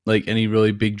him like any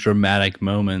really big dramatic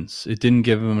moments. It didn't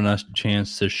give him enough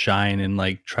chance to shine and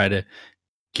like try to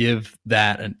give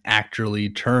that an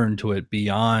actorly turn to it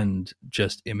beyond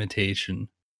just imitation.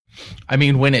 I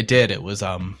mean, when it did, it was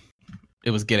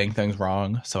getting things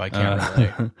wrong, so I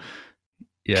can't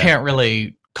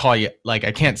really call you, like,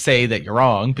 I can't say that you're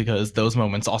wrong because those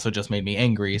moments also just made me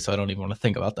angry, so I don't even want to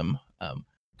think about them.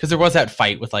 Because there was that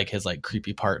fight with like his like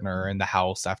creepy partner in the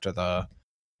house after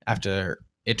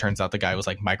it turns out the guy was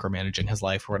like micromanaging his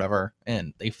life or whatever,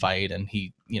 and they fight and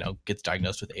he, you know, gets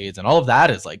diagnosed with AIDS, and all of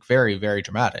that is like very, very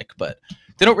dramatic, but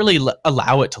they don't really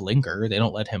allow it to linger. They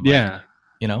don't let him, like,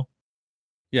 you know?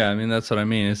 Yeah, I mean, that's what I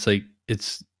mean. It's like,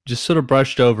 it's just sort of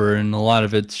brushed over, and a lot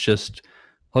of it's just,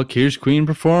 look, here's Queen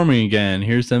performing again.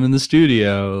 Here's them in the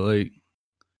studio. Like,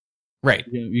 right.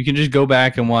 You can just go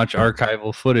back and watch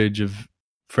archival footage of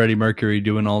Freddie Mercury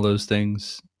doing all those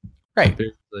things. Right.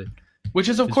 Which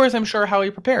is, of course, I'm sure how he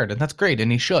prepared, and that's great,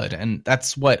 and he should, and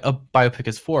that's what a biopic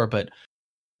is for, but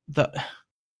it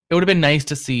would have been nice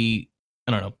to see,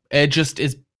 I don't know, it just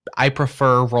is, I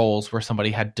prefer roles where somebody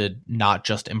had to not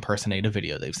just impersonate a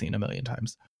video they've seen a million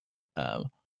times.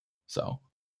 So,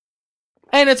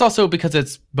 and it's also because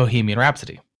it's Bohemian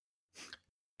Rhapsody,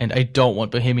 and I don't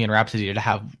want Bohemian Rhapsody to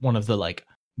have one of the like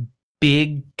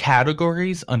big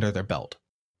categories under their belt.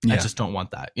 I just don't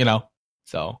want that, you know?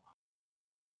 So,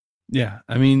 yeah,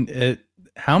 I mean,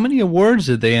 how many awards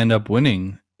did they end up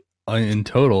winning in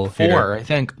total? 4, here? I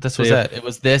think this was it. It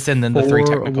was this and then the 3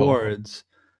 technical awards.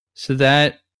 So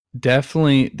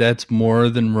that's more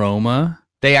than Roma.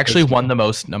 They actually won the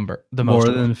most more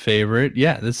than Favorite.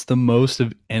 Yeah, that's the most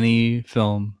of any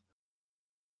film.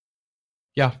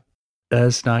 Yeah,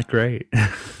 that's not great.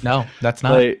 No, that's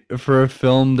not. Like, for a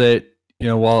film that, you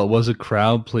know, while it was a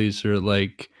crowd pleaser,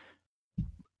 like,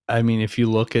 I mean, if you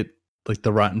look at like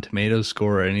the Rotten Tomatoes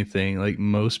score or anything, like,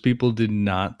 most people did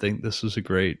not think this was a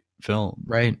great film,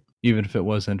 right? Even if it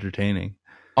was entertaining.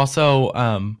 Also,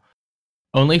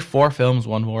 only 4 films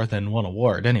won more than 1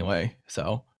 award anyway,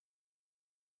 so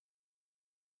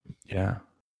yeah,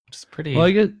 it's pretty. Well,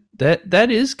 I guess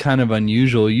that is kind of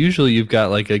unusual. Usually, you've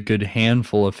got like a good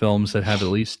handful of films that have at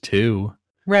least 2,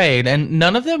 right? And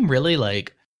none of them really,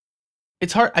 like,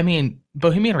 it's hard. I mean,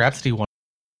 Bohemian Rhapsody won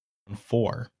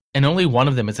 4, and only one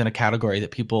of them is in a category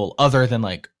that people other than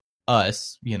like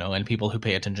us, you know, and people who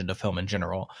pay attention to film in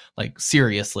general, like,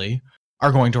 seriously,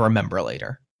 are going to remember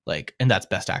later. Like, and that's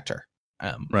Best Actor.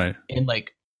 Right. And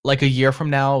like a year from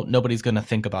now, nobody's going to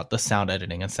think about the sound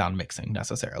editing and sound mixing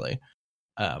necessarily.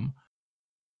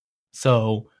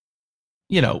 So,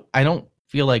 you know, I don't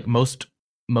feel like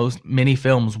many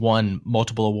films won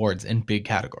multiple awards in big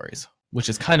categories, which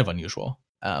is kind of unusual.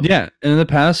 Yeah. And in the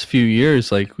past few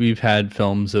years, like, we've had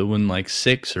films that win like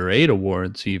 6 or 8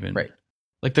 awards even. Right.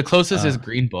 Like, the closest is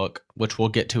Green Book, which we'll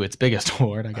get to its biggest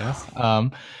award, I guess.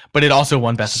 But it also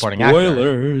won Best Supporting Actor.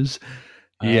 Spoilers.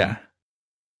 Yeah.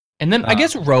 And then I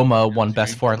guess Roma won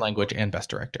Best Foreign Language and Best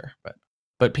Director. But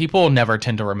but people never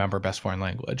tend to remember best foreign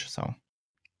language. So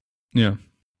Yeah.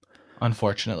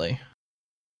 unfortunately,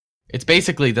 it's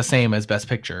basically the same as best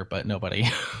picture, but nobody.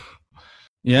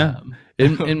 Yeah.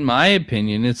 In my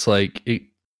opinion, it's like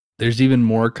there's even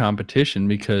more competition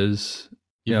because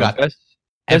You've got best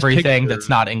everything picture- that's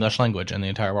not English language in the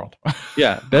entire world.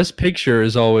 Yeah, best picture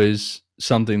is always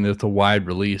something that's a wide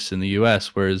release in the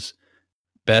US, whereas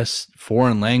best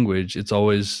foreign language, it's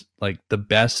always like the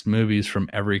best movies from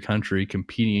every country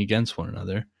competing against one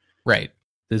another. Right.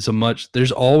 There's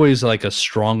always like a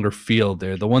stronger field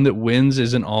there. The one that wins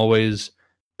isn't always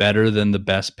better than the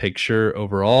best picture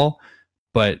overall,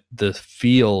 but the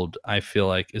field, I feel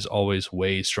like, is always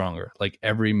way stronger. Like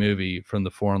every movie from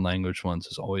the foreign language ones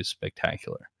is always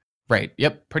spectacular. Right.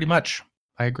 Yep. Pretty much.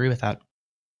 I agree with that.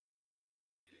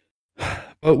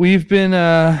 But we've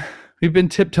been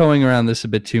tiptoeing around this a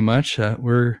bit too much.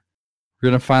 We're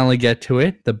going to finally get to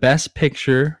it. The best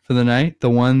picture for the night, the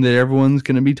one that everyone's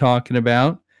going to be talking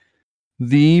about,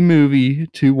 the movie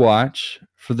to watch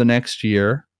for the next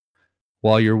year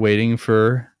while you're waiting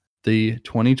for the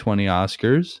 2020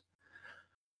 Oscars.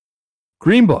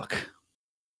 Green Book.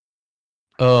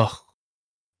 Ugh.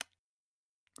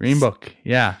 Green Book.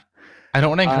 Yeah. I don't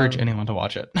want to encourage anyone to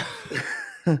watch it.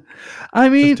 I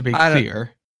mean, Just to be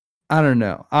clear. I don't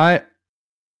know.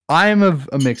 I'm of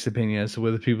a mixed opinion as to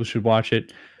whether people should watch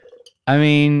it. I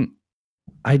mean,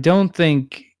 I don't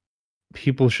think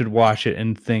people should watch it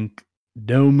and think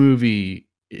no movie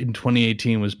in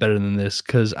 2018 was better than this,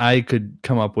 because I could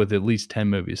come up with at least 10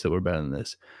 movies that were better than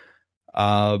this.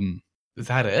 Is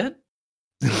that it?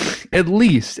 At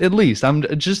least. I'm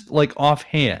just like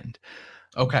offhand.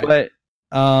 Okay.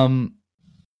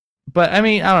 But I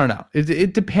mean, I don't know.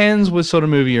 It depends what sort of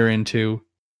movie you're into.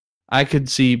 I could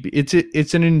see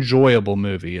it's an enjoyable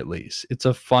movie, at least. It's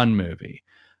a fun movie.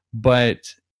 But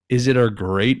is it a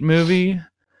great movie?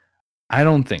 I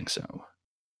don't think so.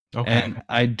 Okay. And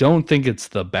I don't think it's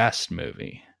the best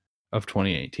movie of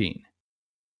 2018.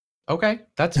 Okay,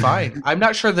 that's fine. I'm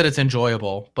not sure that it's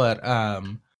enjoyable, but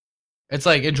it's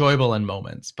like enjoyable in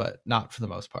moments, but not for the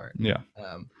most part. Yeah.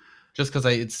 Just because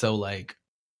it's so like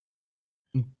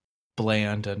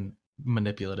bland and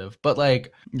manipulative, but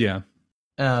like Yeah.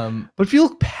 but But if you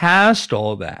look past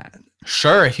all that,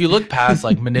 sure, if you look past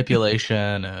like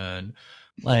manipulation and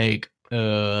like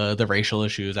the racial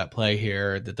issues at play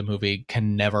here that the movie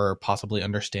can never possibly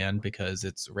understand because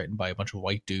it's written by a bunch of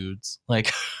white dudes,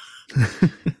 like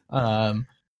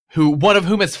who one of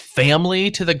whom is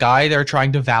family to the guy they're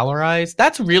trying to valorize.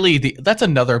 That's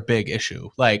another big issue.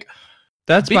 Like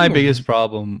that's my biggest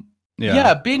problem.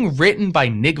 Yeah, being written by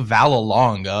Nick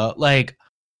Vallelonga, like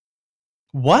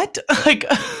what? Like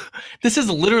this is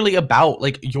literally about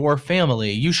like your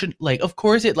family. You should like, of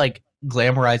course it like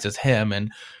glamorizes him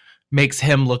and makes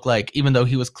him look like, even though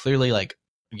he was clearly like,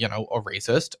 you know, a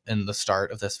racist in the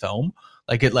start of this film,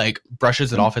 like it like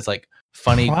brushes it off as like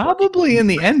funny, probably in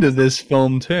the end of this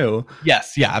film too.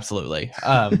 Yes, yeah, absolutely.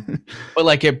 But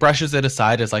like it brushes it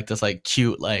aside as like this like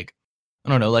cute, like I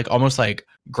don't know, like almost like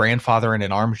grandfather in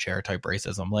an armchair type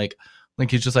racism. Like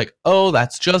he's just like, oh,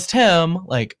 that's just him.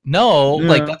 Like no,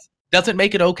 like that doesn't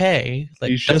make it okay.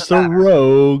 Like he's just a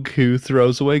rogue who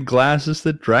throws away glasses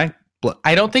that drink.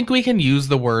 I don't think we can use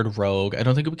the word rogue. I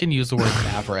don't think we can use the word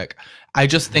maverick. I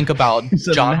just think about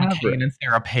John McCain and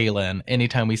Sarah Palin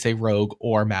anytime we say rogue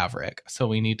or maverick. So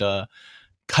we need to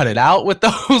cut it out with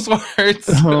those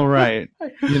words. All right.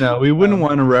 You know, we wouldn't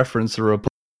want to reference the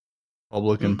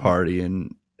Republican Party in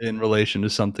relation to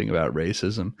something about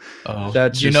racism. Oh,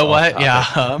 that's you know what? Yeah.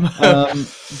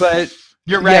 But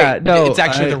you're right. Yeah, no, it's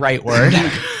actually the right word.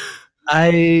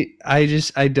 I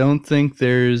don't think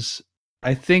there's.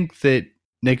 I think that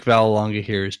Nick Vallelonga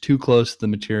here is too close to the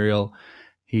material.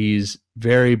 He's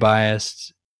very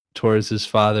biased towards his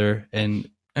father, and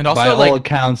also by like, all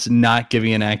accounts, not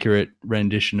giving an accurate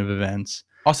rendition of events.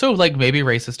 Also, like maybe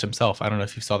racist himself. I don't know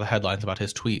if you saw the headlines about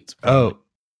his tweets.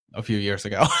 A few years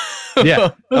ago. Yeah.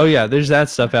 Oh yeah. There's that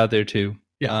stuff out there too.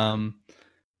 Yeah.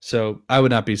 So I would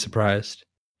not be surprised.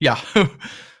 Yeah.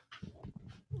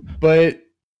 But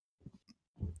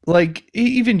like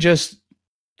even just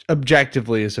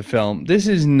objectively as a film, this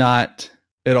is not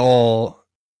at all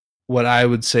what I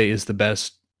would say is the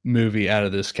best movie out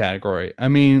of this category. I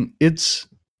mean, it's,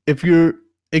 if you're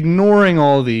ignoring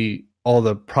all the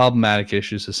problematic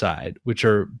issues aside, which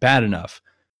are bad enough,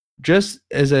 just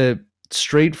as a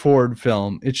straightforward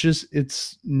film,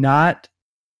 it's not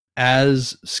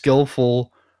as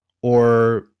skillful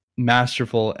or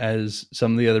masterful as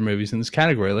some of the other movies in this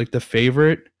category, like The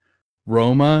Favorite,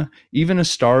 Roma, even A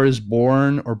Star Is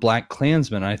Born or Black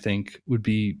Klansman, I think would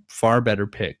be far better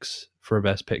picks for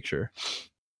Best Picture.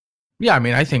 Yeah, I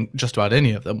mean, I think just about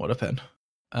any of them would have been.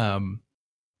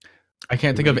 I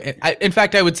can't think of it. In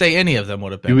fact, I would say any of them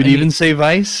would have been. You would even say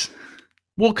Vice?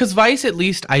 Well, because Vice, at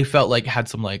least, I felt like had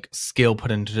some like skill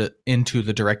put into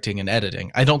the directing and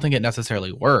editing. I don't think it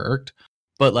necessarily worked,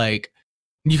 but like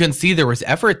you can see there was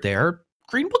effort there.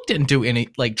 Green Book didn't do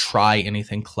try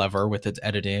anything clever with its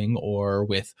editing or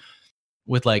with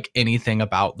like anything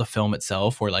about the film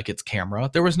itself or like its camera.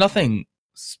 There was nothing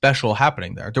special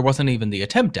happening there. There wasn't even the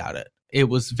attempt at it. It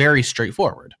was very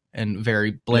straightforward and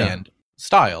very bland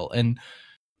style. And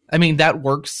I mean, that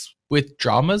works with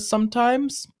dramas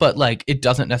sometimes, but like it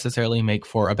doesn't necessarily make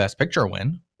for a Best Picture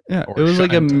win. Yeah, it was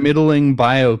like a middling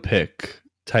biopic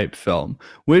type film,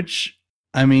 which,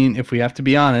 I mean, if we have to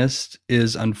be honest,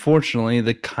 is unfortunately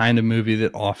the kind of movie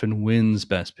that often wins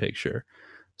Best Picture.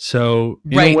 So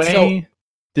in a way,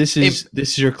 this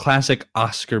is your classic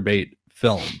Oscar bait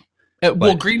film.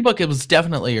 Well, Green Book, it was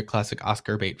definitely a classic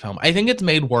Oscar bait film. I think it's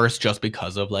made worse just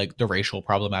because of like the racial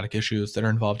problematic issues that are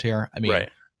involved here. I mean,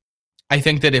 I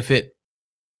think that if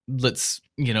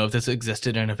this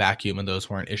existed in a vacuum and those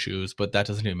weren't issues, but that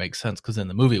doesn't even make sense because then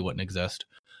the movie wouldn't exist.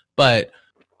 But,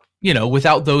 you know,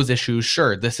 without those issues,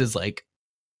 sure, this is like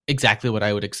exactly what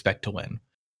I would expect to win.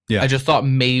 Yeah. I just thought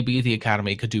maybe the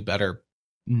Academy could do better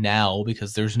now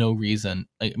because there's no reason.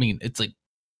 I mean, it's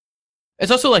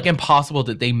also like impossible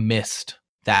that they missed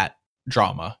that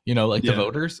drama, you know, like the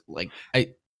voters, like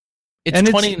it's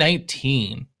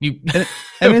 2019. And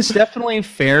it's definitely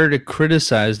fair to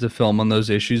criticize the film on those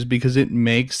issues because it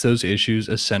makes those issues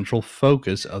a central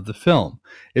focus of the film.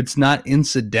 It's not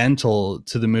incidental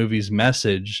to the movie's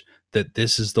message that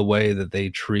this is the way that they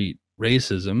treat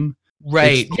racism.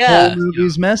 Right. It's the whole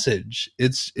movie's message.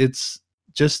 It's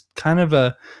just kind of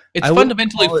it's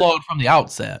fundamentally flawed from the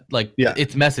outset. Like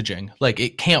it's messaging. Like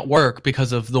it can't work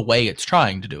because of the way it's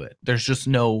trying to do it. There's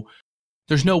no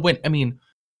win. I mean,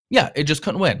 yeah, it just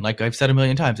couldn't win. Like I've said a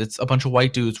million times, it's a bunch of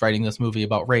white dudes writing this movie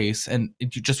about race, and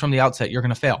just from the outset, you're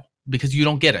going to fail because you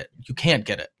don't get it. You can't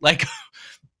get it. Like,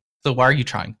 so why are you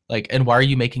trying? Like, and why are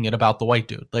you making it about the white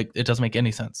dude? Like, it doesn't make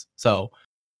any sense. So,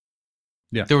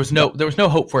 yeah, there was no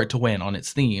hope for it to win on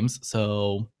its themes.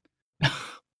 So,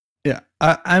 yeah,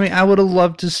 I mean, I would have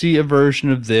loved to see a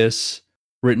version of this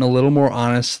written a little more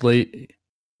honestly,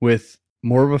 with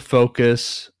more of a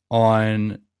focus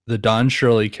on the Don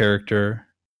Shirley character.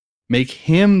 Make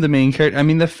him the main character. I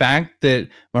mean, the fact that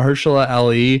Mahershala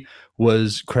Ali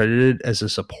was credited as a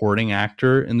supporting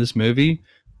actor in this movie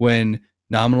when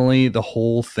nominally the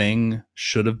whole thing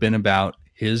should have been about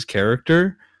his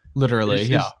character.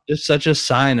 Literally, It's such a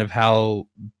sign of how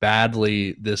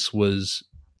badly this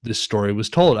story was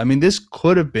told. I mean, this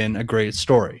could have been a great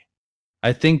story.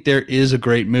 I think there is a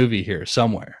great movie here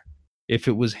somewhere if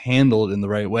it was handled in the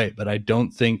right way, but I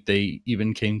don't think they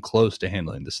even came close to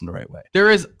handling this in the right way.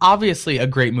 There is obviously a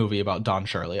great movie about Don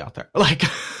Shirley out there, like,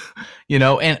 you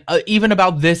know, and even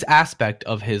about this aspect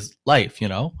of his life, you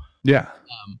know? Yeah.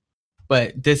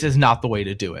 But this is not the way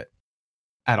to do it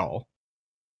at all.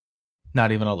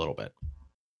 Not even a little bit.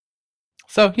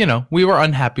 So, you know, we were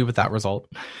unhappy with that result.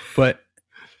 But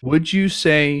would you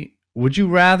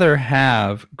rather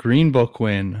have Green Book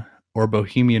win or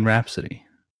Bohemian Rhapsody?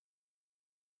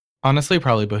 Honestly,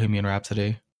 probably Bohemian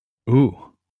Rhapsody. Ooh.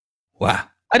 Wow.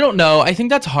 I don't know. I think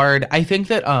that's hard. I think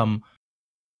that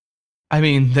I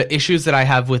mean, the issues that I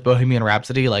have with Bohemian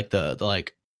Rhapsody, like the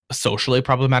like socially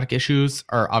problematic issues,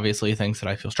 are obviously things that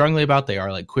I feel strongly about. They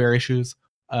are like queer issues.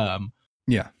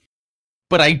 Yeah.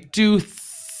 But I do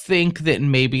think that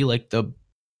maybe like the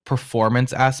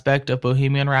performance aspect of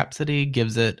Bohemian Rhapsody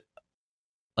gives it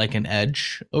like an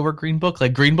edge over Green Book.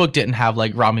 Like Green Book didn't have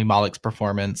like Rami Malek's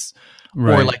performance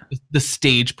or like the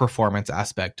stage performance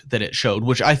aspect that it showed,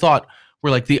 which I thought were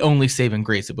like the only saving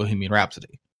grace of Bohemian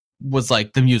Rhapsody was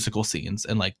like the musical scenes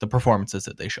and like the performances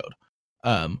that they showed.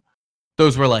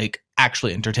 Those were like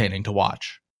actually entertaining to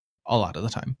watch a lot of the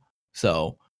time.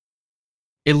 So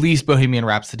at least Bohemian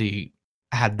Rhapsody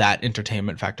had that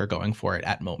entertainment factor going for it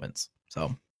at moments.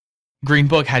 So Green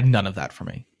Book had none of that for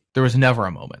me. There was never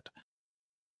a moment.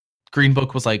 Green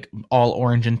Book was like all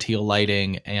orange and teal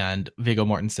lighting and Viggo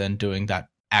Mortensen doing that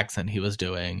accent he was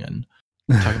doing and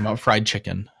talking about fried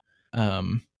chicken.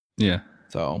 Yeah.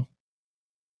 So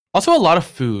also a lot of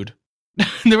food.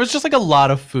 There was just like a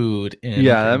lot of food in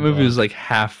that movie was like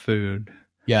half food.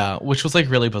 Yeah, which was like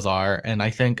really bizarre. And I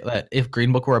think that if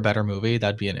Green Book were a better movie,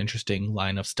 that'd be an interesting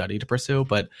line of study to pursue,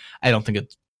 but I don't think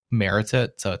it merits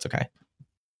it, so it's okay.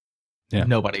 Yeah.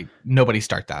 Nobody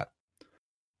start that.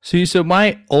 So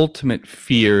my ultimate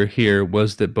fear here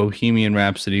was that Bohemian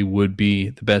Rhapsody would be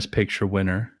the Best Picture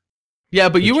winner. Yeah,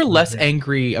 but you were less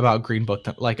angry about Green Book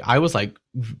than like I was like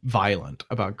violent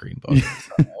about Green Book.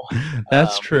 So,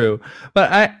 that's true.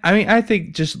 But I mean, I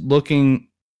think just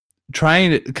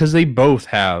trying to, because they both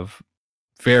have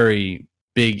very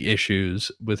big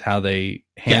issues with how they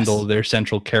handle their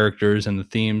central characters and the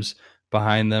themes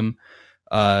behind them,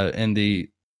 and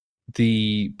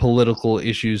the political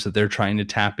issues that they're trying to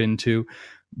tap into.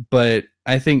 But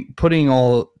I think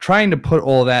trying to put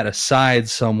all that aside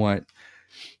somewhat,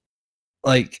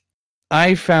 like,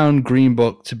 I found Green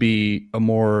Book to be a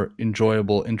more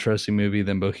enjoyable, interesting movie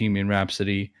than Bohemian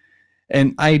Rhapsody.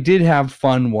 And I did have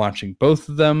fun watching both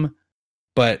of them,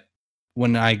 but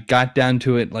when I got down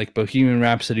to it, like, Bohemian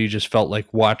Rhapsody just felt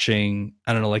like watching,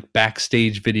 I don't know, like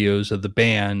backstage videos of the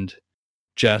band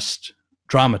just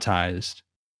dramatized.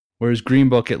 Whereas Green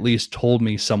Book at least told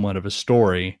me somewhat of a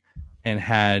story and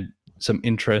had some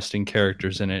interesting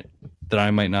characters in it that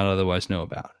I might not otherwise know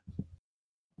about.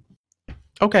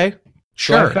 Okay,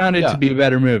 sure. So I found it to be a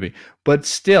better movie. But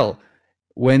still,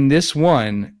 when this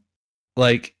won,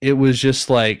 like, it was just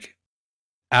like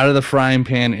out of the frying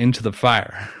pan into the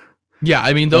fire. Yeah,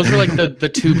 I mean, those were like the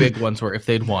two big ones where if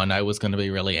they'd won, I was going to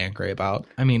be really angry about.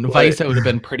 I mean, Vice I would have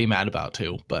been pretty mad about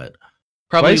too, but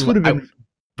probably Vice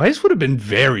would have been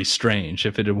very strange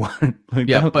if it had won. Like,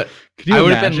 yeah, but could you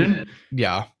imagine?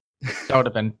 That would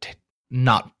have been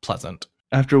not pleasant.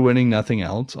 After winning Nothing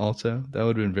Else, also, that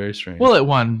would have been very strange. Well, it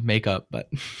won makeup, but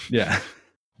yeah,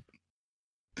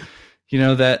 you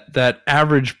know, that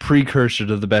average precursor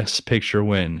to the Best Picture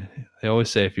win. They always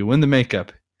say if you win the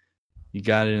makeup, you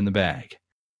got it in the bag.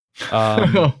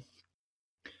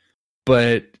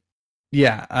 But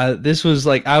yeah, this was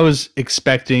like, I was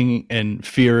expecting and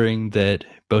fearing that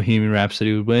Bohemian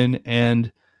Rhapsody would win,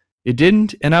 and it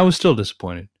didn't, and I was still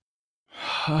disappointed.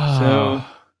 So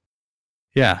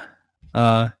yeah.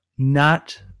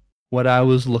 Not what I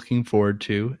was looking forward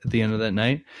to at the end of that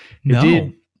night.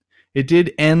 It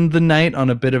did end the night on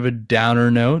a bit of a downer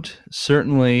note.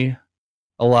 Certainly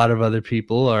a lot of other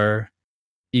people are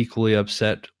equally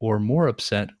upset or more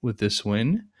upset with this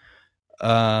win.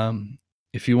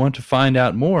 If you want to find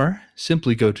out more,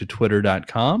 simply go to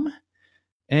twitter.com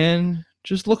and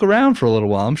just look around for a little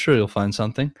while. I'm sure you'll find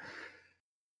something.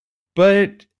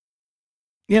 But,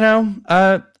 you know,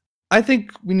 I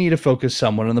think we need to focus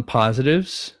somewhat on the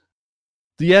positives.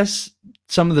 Yes,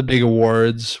 some of the big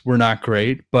awards were not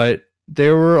great, but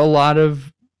there were a lot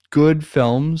of good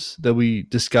films that we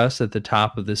discussed at the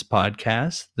top of this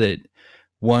podcast that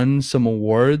won some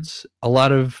awards. A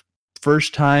lot of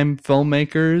first-time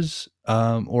filmmakers,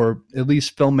 or at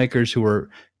least filmmakers who were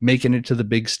making it to the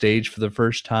big stage for the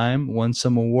first time, won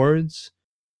some awards.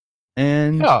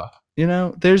 And, you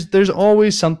know, there's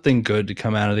always something good to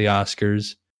come out of the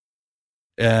Oscars.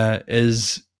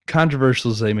 As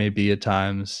controversial as they may be at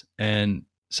times, and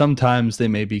sometimes they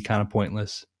may be kind of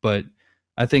pointless, but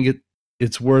I think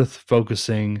it's worth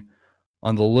focusing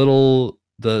on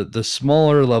the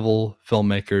smaller level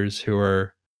filmmakers who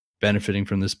are benefiting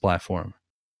from this platform.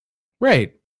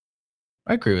 Right.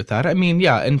 I agree with that. I mean,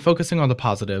 yeah, and focusing on the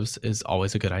positives is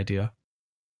always a good idea.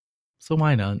 So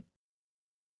why not?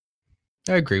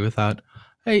 I agree with that.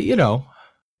 Hey, you know,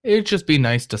 it'd just be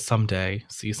nice to someday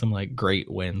see some like great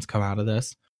wins come out of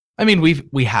this. I mean,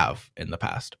 we have in the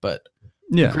past, but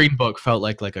yeah, Green Book felt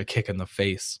like a kick in the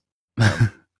face.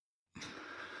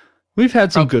 We've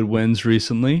had some good wins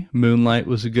recently. Moonlight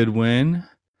was a good win,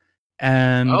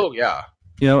 and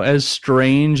you know, as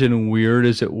strange and weird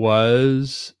as it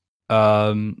was,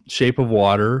 Shape of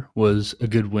Water was a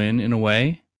good win in a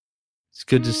way. It's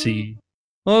good to see.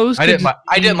 Well, it was. I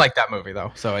didn't like that movie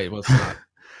though, so it was not.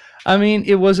 I mean,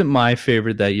 it wasn't my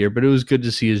favorite that year, but it was good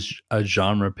to see a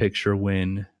genre picture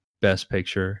win Best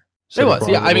Picture. So it was,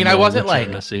 yeah. I mean, I wasn't like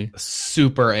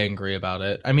super angry about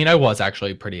it. I mean, I was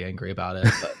actually pretty angry about it,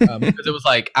 but, because it was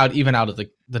like out of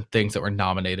the things that were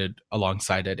nominated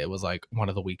alongside it, it was like one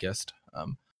of the weakest,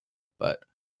 but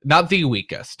not the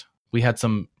weakest. We had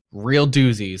some real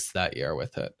doozies that year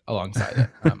with it alongside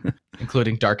it,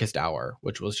 including Darkest Hour,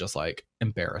 which was just like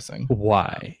embarrassing.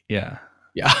 Why? Yeah.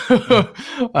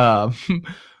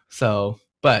 So,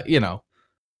 but you know,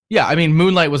 yeah, I mean,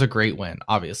 Moonlight was a great win,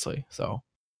 obviously. So,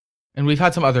 and we've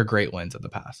had some other great wins in the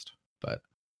past, but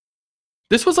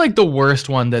this was like the worst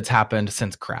one that's happened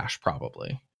since Crash,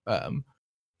 probably.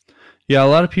 Yeah, a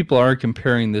lot of people are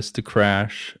comparing this to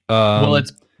Crash. Well,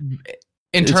 it's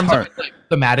in terms of like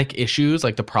thematic issues,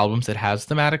 like the problems it has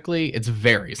thematically, it's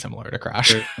very similar to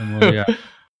Crash. Yeah.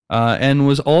 And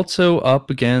was also up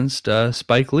against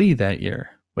Spike Lee that year.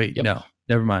 Wait, no,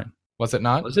 never mind. Was it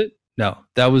not? Was it? No,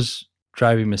 that was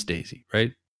Driving Miss Daisy,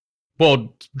 right?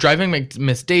 Well, Driving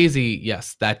Miss Daisy,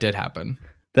 yes, that did happen.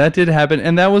 That did happen,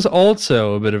 and that was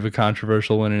also a bit of a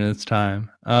controversial one in its time.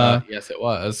 Yes, it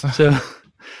was.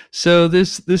 So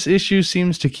this issue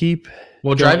seems to keep.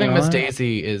 Well, Driving Miss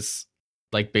Daisy is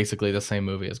like basically the same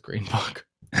movie as Green Book,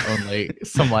 only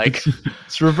some like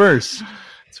it's reverse.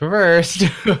 It's reversed.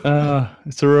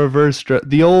 It's a reverse.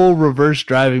 The old reverse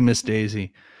Driving Miss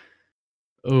Daisy.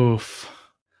 Oof.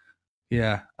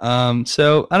 Yeah.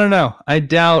 So I don't know. I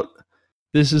doubt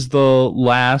this is the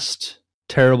last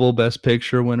terrible Best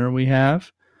Picture winner we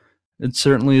have. It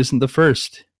certainly isn't the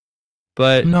first.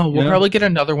 But no, we'll probably get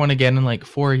another one again in like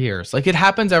 4 years. Like it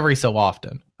happens every so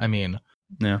often. I mean,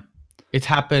 yeah, it's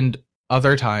happened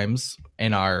other times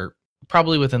in our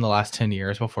probably within the last 10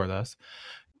 years before this.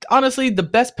 Honestly, the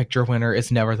Best Picture winner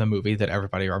is never the movie that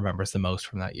everybody remembers the most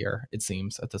from that year. It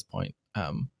seems at this point.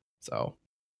 So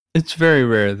it's very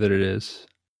rare that it is.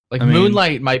 Like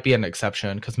Moonlight might be an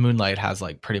exception because Moonlight has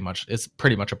like pretty much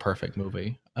a perfect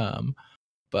movie.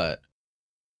 But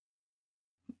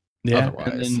yeah,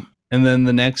 otherwise. And then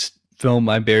the next film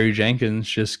by Barry Jenkins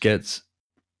just gets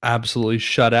absolutely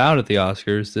shut out at the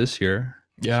Oscars this year.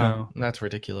 Yeah, so, that's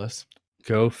ridiculous.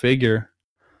 Go figure.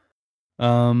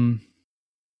 But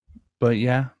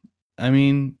yeah, I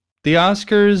mean, the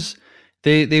Oscars,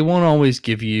 they won't always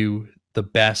give you the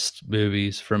best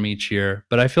movies from each year,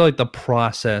 but I feel like the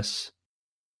process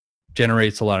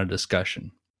generates a lot of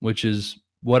discussion, which is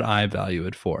what I value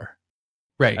it for.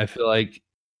 Right. I feel like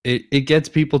it gets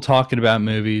people talking about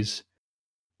movies,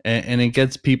 and it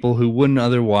gets people who wouldn't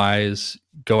otherwise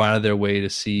go out of their way to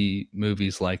see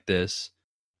movies like this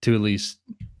to at least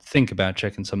think about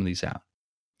checking some of these out.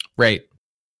 Right.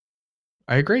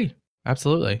 I agree.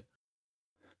 Absolutely.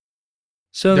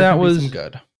 So that was some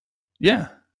good. Yeah.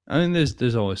 I mean,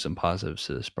 there's always some positives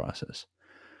to this process.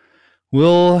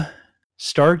 We'll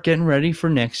start getting ready for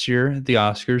next year, the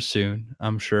Oscars soon,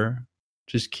 I'm sure.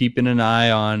 Just keeping an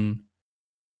eye on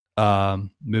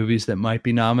movies that might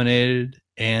be nominated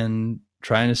and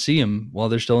trying to see them while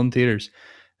they're still in theaters.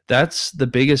 That's the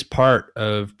biggest part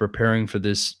of preparing for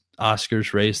this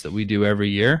Oscars race that we do every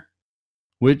year,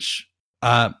 which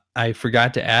I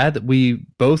forgot to add that we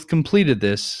both completed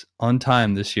this on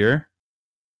time this year.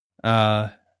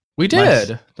 We did.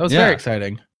 That was very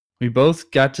exciting. We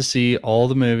both got to see all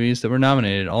the movies that were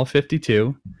nominated, all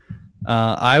 52.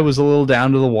 I was a little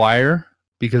down to the wire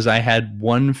because I had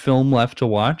one film left to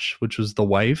watch, which was The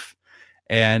Wife,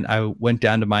 and I went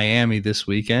down to Miami this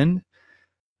weekend.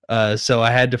 So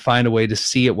I had to find a way to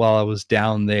see it while I was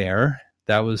down there.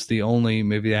 That was the only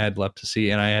movie I had left to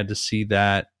see, and I had to see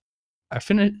that. I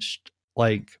finished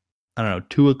like,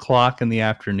 2:00 in the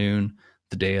afternoon,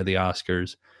 the day of the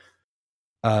Oscars.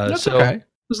 That's so okay. It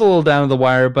was a little down to the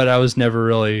wire, but I was never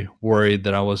really worried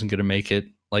that I wasn't going to make it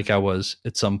like I was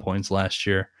at some points last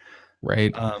year.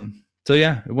 Right. So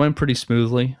yeah, it went pretty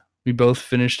smoothly. We both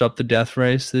finished up the death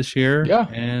race this year. Yeah.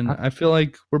 And I feel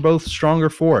like we're both stronger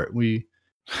for it. We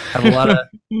have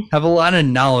a lot of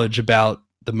knowledge about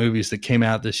the movies that came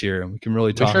out this year, and we can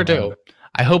really talk about it. We sure do.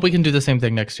 I hope we can do the same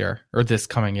thing next year or this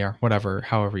coming year,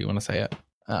 however you want to say it.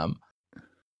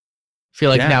 Feel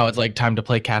like now it's like time to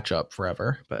play catch up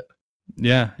forever, but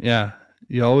yeah.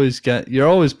 You're always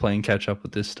playing catch up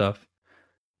with this stuff.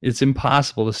 It's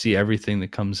impossible to see everything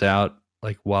that comes out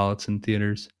like while it's in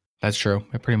theaters. That's true.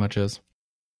 It pretty much is.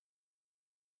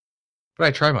 But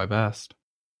I try my best.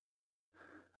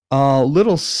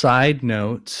 Little side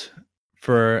note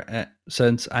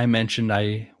since I mentioned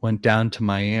I went down to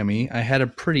Miami, I had a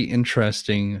pretty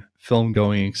interesting film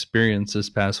going experience this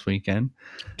past weekend.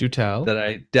 Do tell. That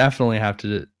I definitely have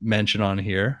to mention on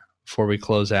here before we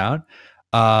close out.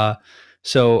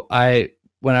 So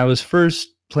when I was first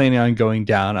planning on going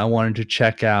down, I wanted to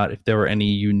check out if there were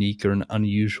any unique or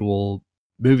unusual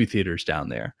movie theaters down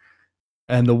there.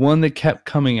 And the one that kept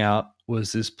coming out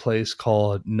was this place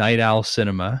called Night Owl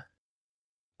Cinema.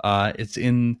 It's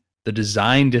in the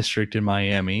Design District in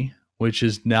Miami, which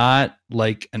is not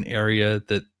like an area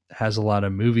that has a lot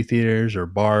of movie theaters or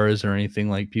bars or anything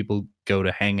like people go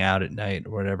to hang out at night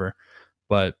or whatever,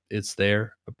 but it's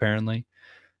there apparently.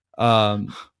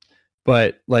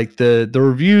 But like the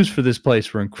reviews for this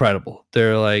place were incredible.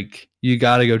 They're like, you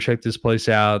got to go check this place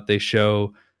out. They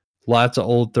show lots of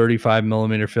old 35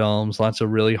 millimeter films, lots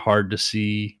of really hard to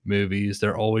see movies.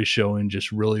 They're always showing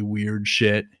just really weird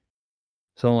shit.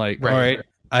 So I'm like, all right,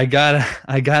 I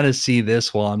gotta see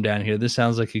this while I'm down here. This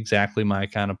sounds like exactly my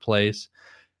kind of place.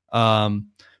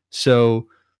 So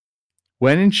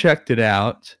went and checked it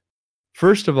out.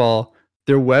 First of all,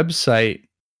 their website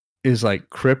is like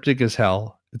cryptic as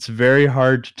hell. It's very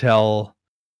hard to tell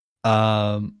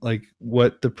like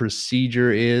what the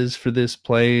procedure is for this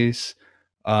place.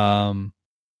 Some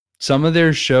of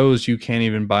their shows you can't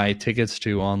even buy tickets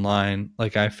to online,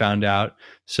 like I found out.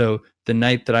 So the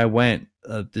night that I went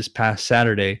this past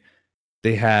Saturday,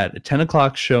 they had a 10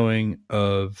 o'clock showing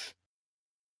of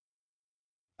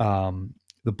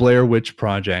the Blair Witch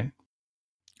Project.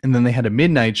 And then they had a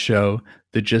midnight show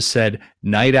that just said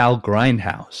Night Owl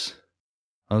Grindhouse.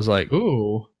 I was like,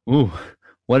 ooh,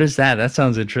 what is that? That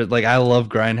sounds interesting. Like, I love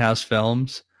Grindhouse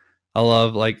films. I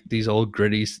love like these old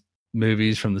gritty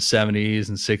movies from the 70s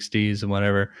and 60s and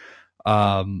whatever.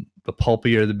 The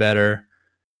pulpier, the better.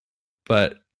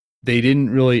 But they didn't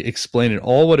really explain at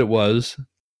all what it was.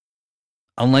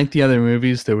 Unlike the other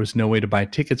movies, there was no way to buy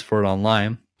tickets for it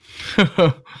online.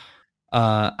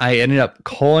 I ended up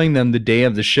calling them the day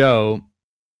of the show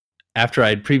after I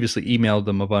had previously emailed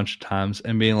them a bunch of times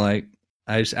and being like,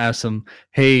 I just asked them,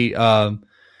 hey,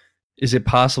 is it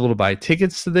possible to buy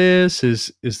tickets to this?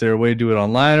 Is there a way to do it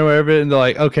online or whatever? And they're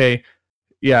like, okay,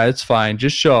 yeah, it's fine.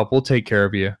 Just show up. We'll take care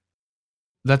of you.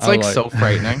 That's like so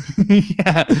frightening.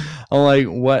 Yeah. I'm like,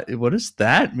 what does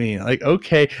that mean? Like,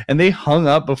 okay. And they hung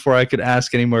up before I could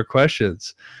ask any more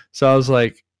questions. So I was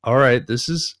like, all right, this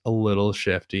is a little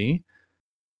shifty.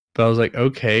 But I was like,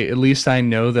 okay, at least I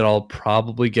know that I'll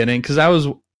probably get in. Because I was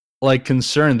like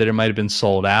concerned that it might have been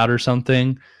sold out or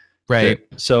something. Right.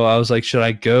 So I was like, should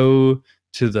I go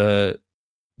to the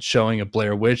showing of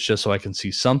Blair Witch just so I can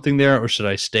see something there? Or should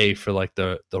I stay for like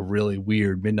the really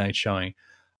weird midnight showing?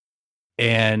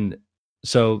 And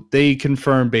so they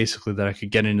confirmed basically that I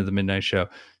could get into the midnight show.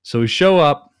 So we show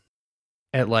up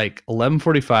at like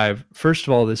 11:45. First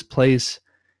of all, this place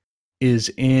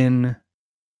is in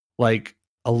like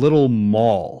a little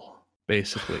mall,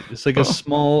 basically. It's like a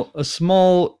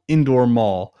small indoor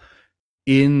mall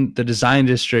in the design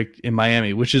district in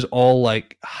Miami, which is all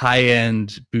like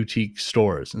high-end boutique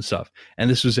stores and stuff. And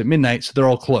this was at midnight, so they're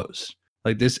all closed.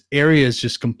 Like this area is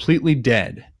just completely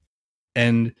dead.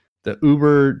 And the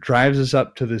Uber drives us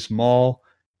up to this mall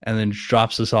and then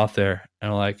drops us off there.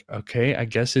 And I'm like, okay, I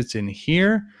guess it's in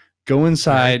here. Go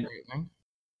inside.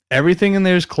 Everything in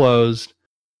there is closed.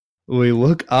 We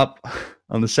look up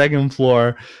on the second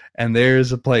floor and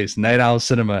there's a place, Night Owl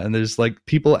Cinema. And there's like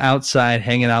people outside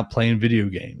hanging out playing video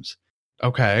games.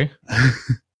 Okay.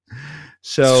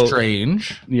 So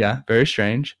strange. Yeah, very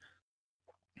strange.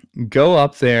 Go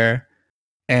up there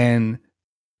and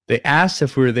they asked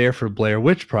if we were there for Blair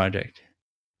Witch Project.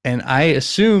 And I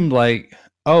assumed like,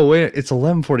 oh, wait, it's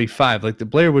 11:45. Like the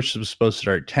Blair Witch was supposed to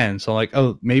start at 10. So like,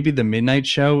 oh, maybe the midnight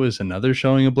show is another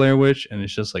showing of Blair Witch and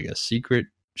it's just like a secret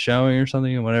showing or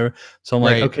something or whatever. So I'm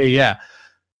like, okay, yeah.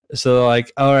 So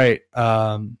like, all right.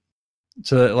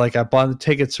 So like I bought the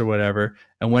tickets or whatever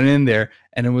and went in there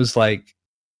and it was like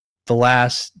the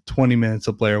last 20 minutes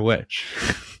of Blair Witch.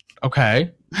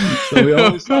 Okay. So we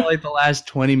only saw like the last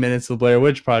 20 minutes of the Blair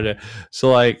Witch Project. So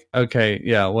like, okay,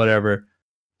 yeah, whatever.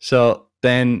 So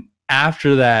then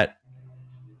after that,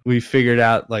 we figured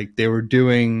out like they were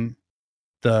doing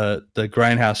the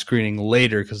Grindhouse screening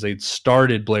later because they'd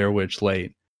started Blair Witch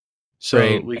late.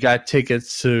 So we got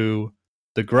tickets to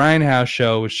the Grindhouse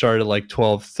show, which started at like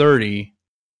 12:30.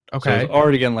 Okay. So it was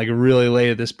already getting like really late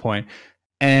at this point.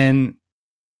 And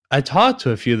I talked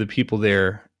to a few of the people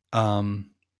there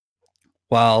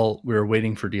while we were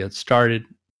waiting for it to get started.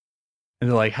 And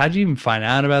they're like, how'd you even find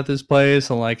out about this place?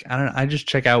 I'm like, I don't know. I just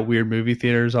check out weird movie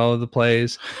theaters all over the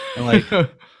place. And like,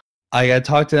 I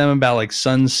talked to them about like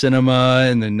Sun Cinema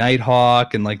and the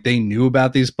Nighthawk, and like they knew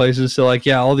about these places. So like,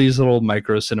 yeah, all these little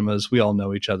micro cinemas, we all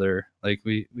know each other. Like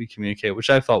we communicate, which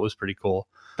I thought was pretty cool.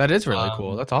 That is really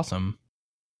cool. That's awesome.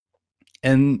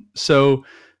 And so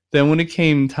then when it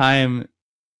came time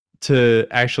to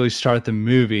actually start the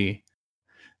movie,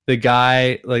 the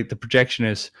guy, like the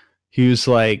projectionist, he was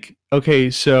like, okay,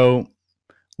 so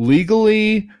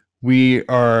legally we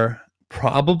are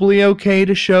probably okay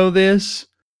to show this.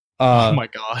 Oh my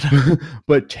God.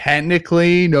 But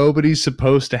technically nobody's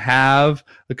supposed to have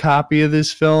a copy of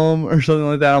this film or something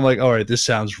like that. I'm like, all right, this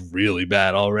sounds really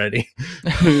bad already.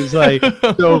 He's like,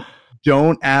 so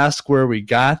don't ask where we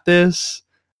got this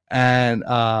and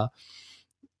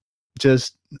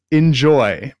just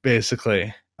enjoy,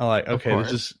 basically. I'm like, okay,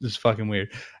 this is fucking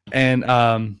weird.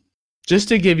 And just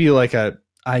to give you like a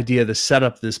idea of the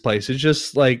setup of this place, it's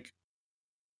just like,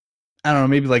 I don't know,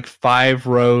 maybe like 5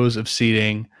 rows of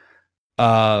seating.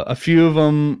 A few of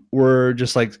them were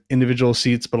just like individual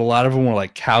seats, but a lot of them were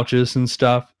like couches and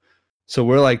stuff. So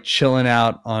we're like chilling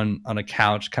out on a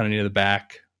couch kind of near the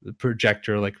back, the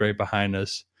projector like right behind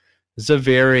us. It's a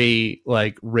very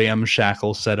like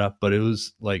ramshackle setup, but it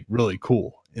was like really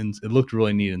cool and it looked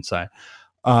really neat inside.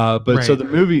 But so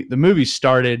the movie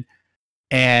started,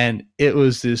 and it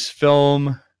was this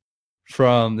film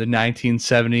from the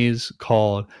 1970s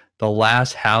called The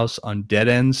Last House on Dead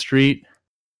End Street,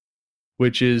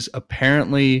 which is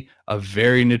apparently a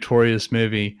very notorious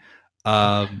movie.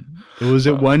 It was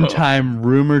at one time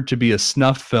rumored to be a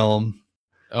snuff film.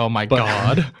 Oh my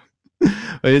God.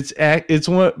 But it's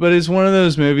one of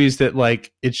those movies that,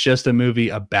 like, it's just a movie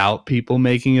about people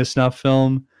making a snuff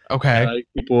film. Okay.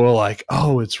 People were like,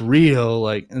 "Oh, it's real,"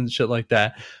 like, and shit like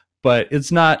that. But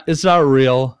it's not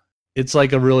real. It's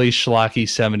like a really schlocky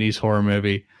 70s horror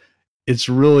movie. It's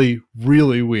really,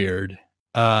 really weird.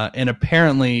 And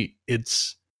apparently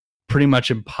it's pretty much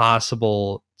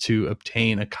impossible to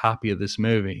obtain a copy of this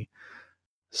movie.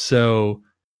 So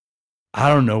I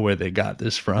don't know where they got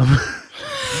this from.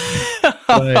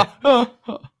 But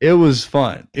it was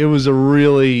fun. It was a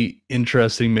really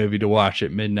interesting movie to watch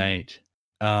at midnight.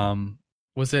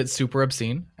 Was it super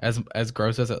obscene? As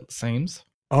gross as it seems?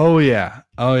 Oh yeah.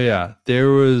 There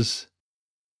was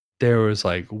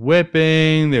like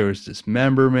whipping, there was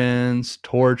dismemberments,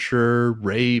 torture,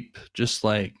 rape, just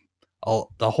like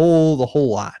the whole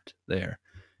lot there.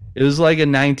 It was like a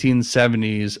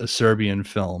 1970s a Serbian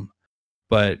film,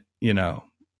 but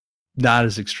not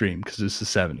as extreme because it's the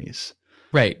 70s.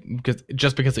 Right,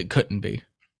 because it couldn't be.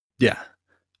 Yeah.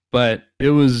 But it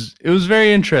was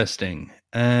very interesting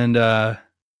and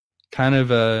kind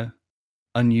of a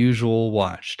unusual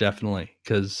watch, definitely,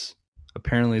 because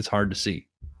apparently it's hard to see.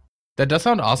 That does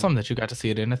sound awesome that you got to see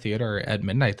it in a theater at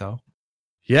midnight, though.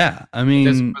 Yeah, I mean,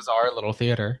 this bizarre little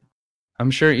theater.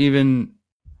 I'm sure even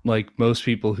like most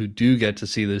people who do get to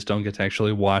see this don't get to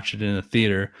actually watch it in a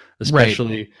theater,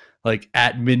 especially like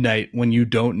at midnight when you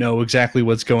don't know exactly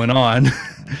what's going on.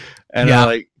 And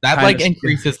that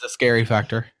increases the scary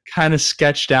factor. Kind of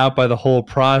sketched out by the whole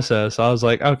process. I was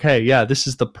like, okay, yeah, this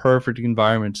is the perfect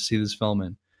environment to see this film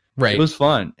in. Right. It was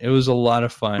fun. It was a lot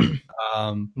of fun.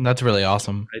 That's really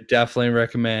awesome. I definitely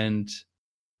recommend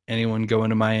anyone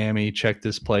going to Miami check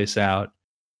this place out.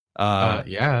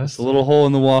 Yes. It's a little hole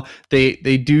in the wall. They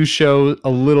do show a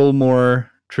little more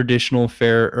traditional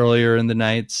fare earlier in the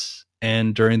nights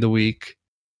and during the week.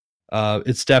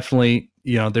 It's definitely,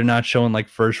 they're not showing like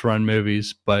first run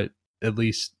movies, but at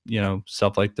least,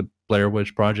 stuff like the Blair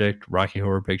Witch Project, Rocky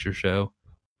Horror Picture Show,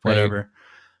 whatever.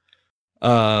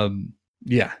 Right.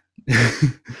 Yeah.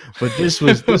 But this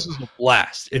was a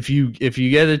blast. If you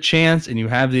get a chance and you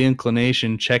have the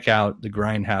inclination, check out the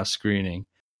Grindhouse screening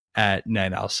at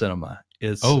Night Owl Cinema.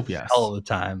 It's hell of a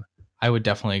time. I would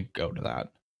definitely go to that.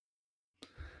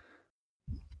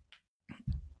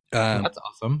 That's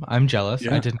awesome. I'm jealous.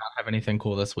 Yeah. I did not have anything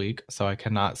cool this week, so I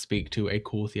cannot speak to a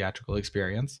cool theatrical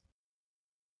experience.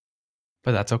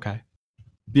 But that's okay.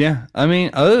 Yeah. I mean,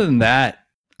 other than that,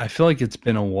 I feel like it's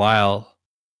been a while.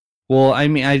 Well, I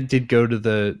mean, I did go to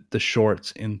the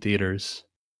shorts in theaters.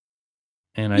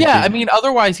 And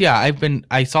otherwise,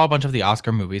 I saw a bunch of the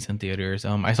Oscar movies in theaters.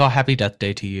 I saw Happy Death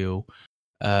Day to You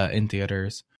in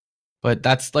theaters. But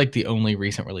that's like the only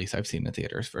recent release I've seen in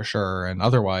theaters for sure. And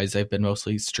otherwise, I've been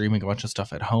mostly streaming a bunch of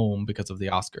stuff at home because of the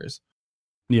Oscars.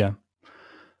 Yeah.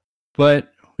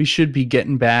 But we should be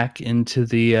getting back into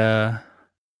the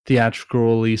theatrical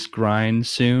release grind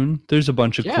soon. There's a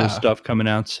bunch of cool stuff coming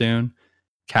out soon.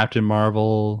 Captain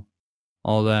Marvel,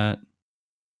 all that.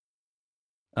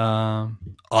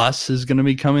 Us is going to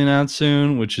be coming out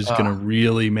soon, which is going to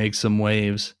really make some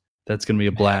waves. That's going to be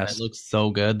a blast. It looks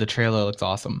so good. The trailer looks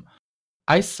awesome.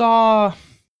 There's some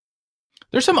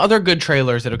other good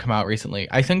trailers that have come out recently.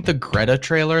 I think the Greta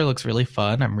trailer looks really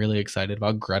fun. I'm really excited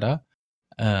about Greta.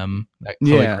 That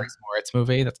Chloe Grace Moretz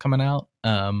movie that's coming out.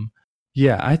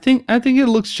 I think it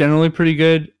looks generally pretty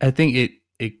good. I think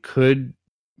it could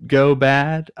go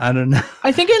bad. I don't know.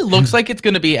 I think it looks like it's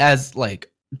going to be as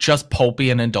like just pulpy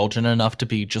and indulgent enough to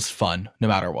be just fun no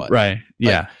matter what. Right.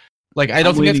 Yeah. Like I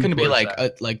don't think it's going to be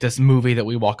like this movie that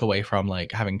we walk away from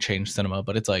like having changed cinema,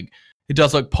 but it's like it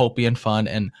does look pulpy and fun.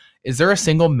 And is there a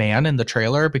single man in the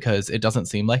trailer? Because it doesn't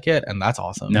seem like it, and that's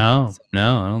awesome. No,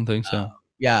 I don't think so.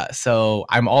 So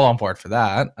I'm all on board for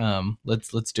that.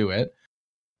 Let's do it.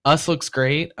 Us looks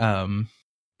great. I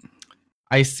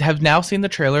have now seen the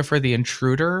trailer for The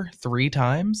Intruder 3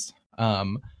 times.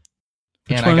 Which one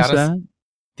is that?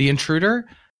 The Intruder.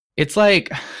 It's like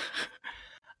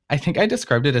I think I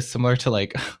described it as similar to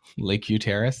like Lakeview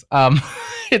Terrace.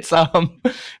 It's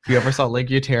if you ever saw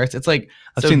Lakeview Terrace, it's like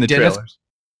I've seen the trailers.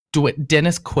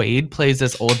 Dennis Quaid plays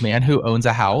this old man who owns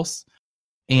a house,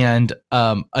 and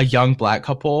a young black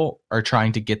couple are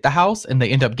trying to get the house, and they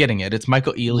end up getting it. It's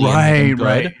Michael Ealy,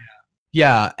 right?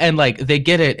 Yeah, and like they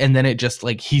get it, and then it just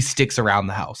like he sticks around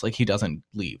the house, like he doesn't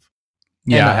leave.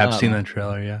 Yeah, And, I have seen that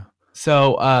trailer. Yeah.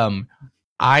 So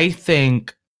I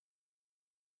think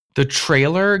the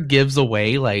trailer gives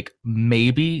away like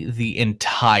maybe the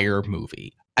entire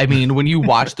movie. I mean, when you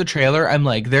watch the trailer, I'm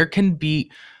like, there can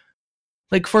be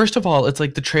like, first of all, it's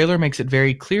like the trailer makes it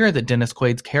very clear that Dennis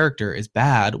Quaid's character is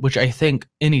bad, which I think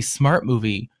any smart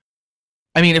movie.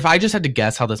 I mean, if I just had to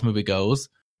guess how this movie goes,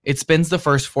 it spends the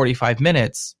first 45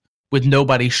 minutes with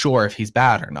nobody sure if he's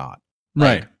bad or not.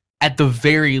 Right. At the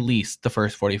very least, the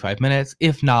first 45 minutes,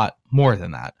 if not more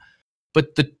than that.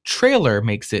 But the trailer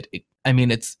makes it, I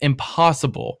mean, it's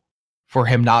impossible for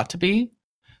him not to be.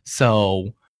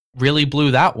 So really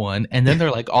blew that one. And then there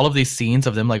are like all of these scenes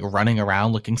of them like running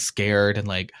around looking scared and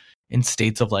like in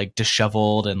states of like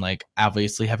disheveled and like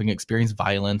obviously having experienced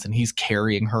violence. And he's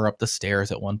carrying her up the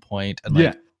stairs at one point. And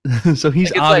like, so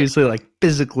he's like, obviously like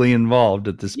physically involved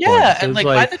at this point. Yeah, So and it's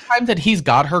like by the time that he's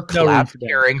got her no room clapped for doubt.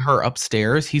 carrying her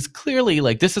upstairs, he's clearly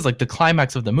like, this is like the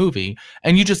climax of the movie,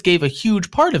 and you just gave a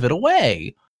huge part of it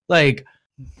away. Like,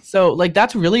 so like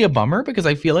that's really a bummer because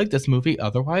I feel like this movie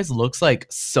otherwise looks like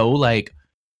so like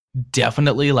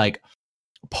definitely like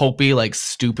pulpy, like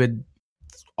stupid,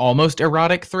 almost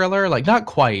erotic thriller. Like not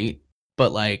quite,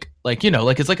 but like you know,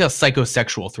 like it's like a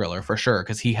psychosexual thriller for sure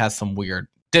because he has some weird.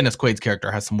 Dennis Quaid's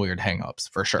character has some weird hang-ups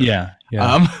for sure. Yeah.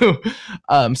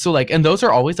 So like, and those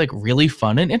are always like really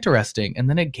fun and interesting. And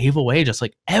then it gave away just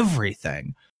like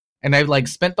everything. And I like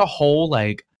spent the whole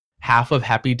like half of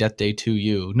Happy Death Day to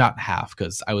You, not half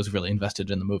because I was really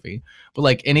invested in the movie, but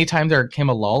like anytime there came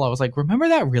a lull, I was like, remember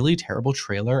that really terrible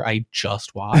trailer I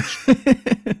just watched?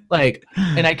 Like,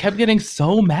 and I kept getting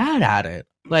so mad at it.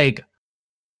 Like,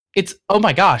 it's, oh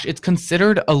my gosh, it's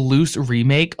considered a loose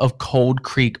remake of Cold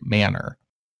Creek Manor.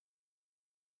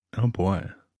 Oh boy.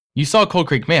 You saw Cold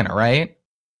Creek Manor, right?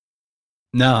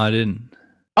 No, I didn't.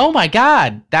 Oh my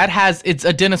God. It's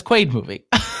a Dennis Quaid movie.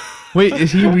 Wait,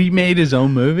 is he remade his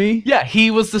own movie? Yeah, he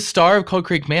was the star of Cold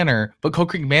Creek Manor, but Cold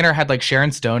Creek Manor had like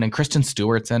Sharon Stone and Kristen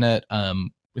Stewart's in it. I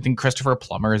think Christopher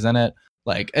Plummer's in it.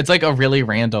 Like, it's like a really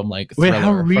random like Wait, thriller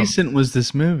how recent was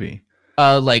this movie?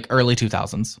 like early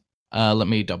 2000s. Let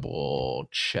me double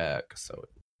check. So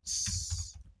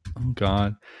it's Oh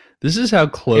God. This is how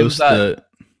close was,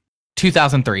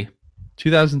 2003.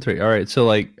 2003. All right, so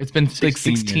like It's been like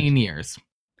 16 years.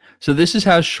 So this is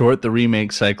how short the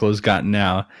remake cycle has gotten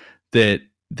now, that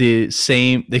they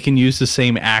can use the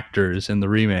same actors in the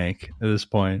remake at this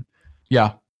point.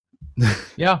 Yeah.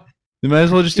 Yeah. They might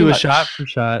as well just do a Pretty much. shot for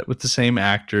shot with the same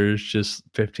actors, just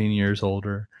 15 years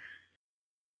older.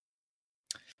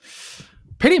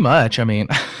 Pretty much. I mean,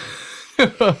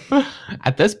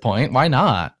 at this point, why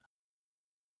not?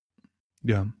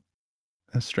 Yeah.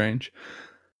 That's strange.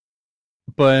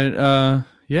 But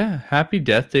yeah, Happy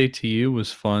Death Day to You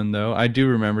was fun though. I do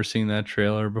remember seeing that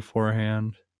trailer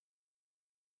beforehand.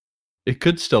 It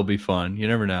could still be fun. You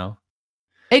never know.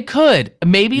 It could.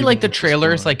 Maybe Even like the with the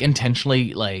trailer is story. like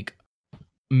intentionally like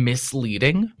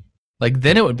misleading. Like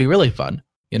then it would be really fun,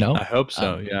 you know? I hope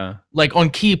so, yeah. Like on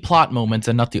key plot moments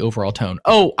and not the overall tone.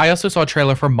 Oh, I also saw a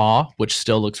trailer for Ma, which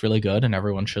still looks really good, and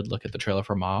everyone should look at the trailer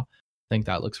for Ma. I think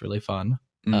that looks really fun.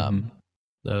 Mhm.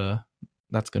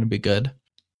 That's gonna be good.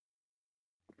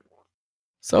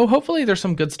 So hopefully there's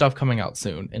some good stuff coming out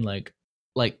soon in like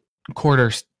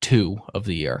quarters 2 of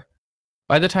the year.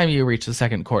 By the time you reach the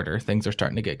second quarter, things are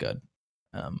starting to get good.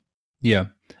 Yeah.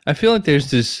 I feel like there's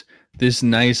this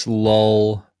nice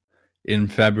lull in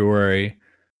February.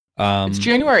 It's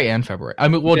January and February. I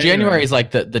mean, well, January. January is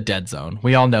like the dead zone.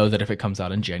 We all know that if it comes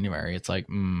out in January, it's like,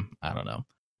 I don't know.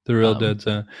 The real dead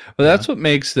zone. Well, that's what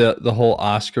makes the whole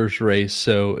Oscars race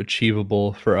so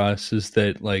achievable for us, is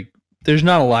that like there's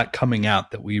not a lot coming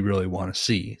out that we really want to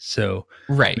see. So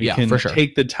Right. we Yeah, can for sure.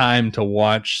 take the time to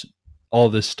watch all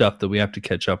this stuff that we have to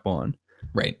catch up on.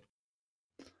 Right.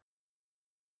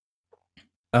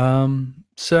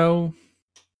 So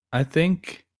I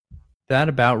think that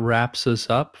about wraps us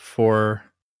up for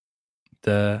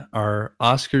our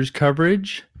Oscars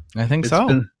coverage. I think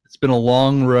so. It's been a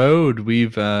long road.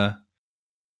 We've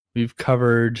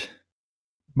covered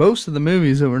most of the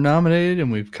movies that were nominated, and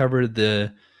we've covered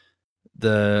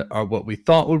what we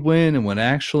thought would win and what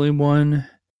actually won.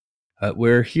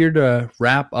 We're here to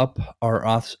wrap up our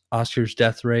Oscars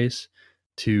death race,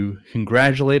 to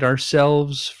congratulate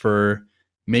ourselves for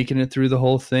making it through the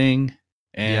whole thing,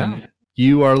 and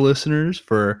you, our listeners,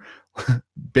 for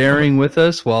bearing with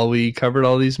us while we covered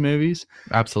all these movies.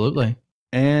 Absolutely.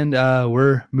 And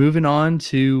we're moving on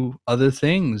to other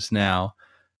things now.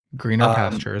 Greener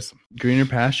pastures. Greener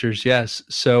pastures, yes.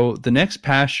 So the next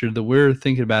pasture that we're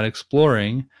thinking about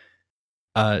exploring,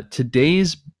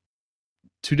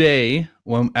 today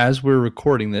as we're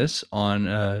recording this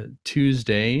on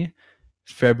Tuesday,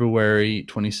 February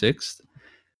 26th,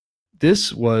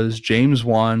 this was James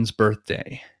Wan's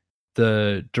birthday.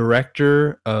 The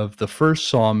director of the first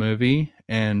Saw movie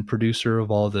and producer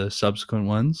of all the subsequent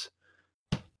ones.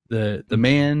 The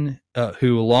man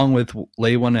who, along with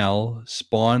Leigh Whannell,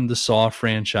 spawned the Saw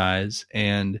franchise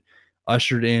and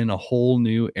ushered in a whole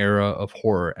new era of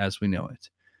horror as we know it.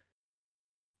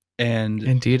 And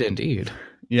Indeed.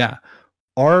 Yeah.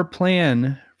 Our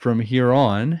plan from here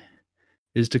on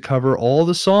is to cover all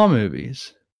the Saw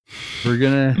movies. We're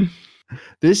going to...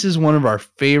 This is one of our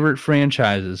favorite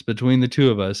franchises between the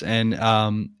two of us, and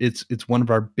it's one of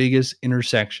our biggest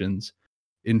intersections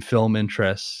in film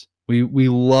interests. We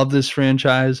love this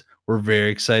franchise. We're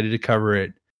very excited to cover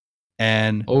it.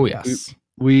 And oh yes.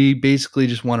 We basically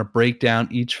just want to break down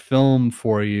each film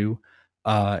for you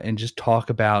and just talk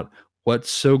about what's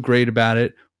so great about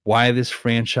it, why this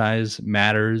franchise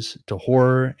matters to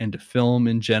horror and to film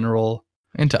in general.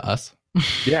 And to us.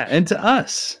 Yeah, and to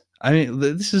us. I mean,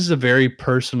 this is a very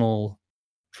personal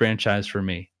franchise for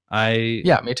me.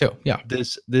 Yeah, me too. Yeah.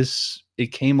 It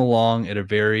came along at a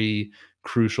very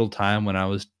crucial time when I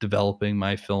was developing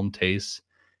my film tastes,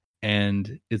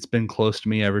 and it's been close to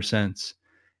me ever since.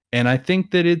 And I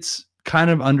think that it's kind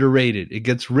of underrated. It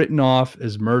gets written off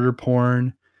as murder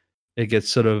porn. It gets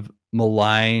sort of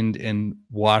maligned and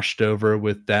washed over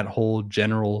with that whole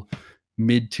general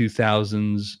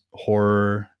mid-2000s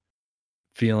horror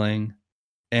feeling.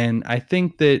 And I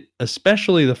think that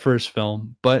especially the first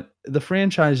film, but the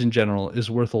franchise in general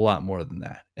is worth a lot more than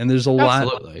that. And there's a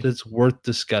lot that's worth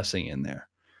discussing in there.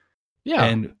 Yeah.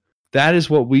 And that is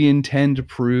what we intend to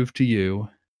prove to you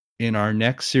in our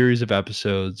next series of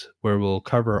episodes where we'll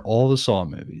cover all the Saw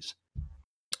movies.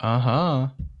 Uh-huh.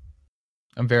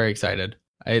 I'm very excited.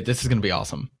 This is going to be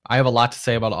awesome. I have a lot to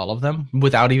say about all of them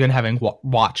without even having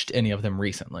watched any of them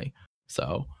recently.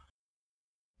 So,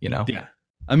 Yeah.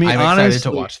 I mean, I'm honestly, excited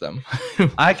to watch them.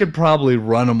 I could probably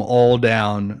run them all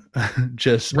down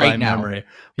just right by now. memory.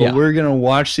 But we're going to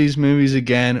watch these movies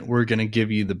again. We're going to give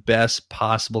you the best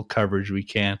possible coverage we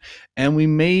can. And we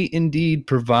may indeed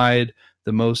provide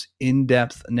the most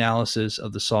in-depth analysis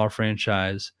of the Saw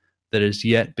franchise that has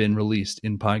yet been released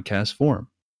in podcast form.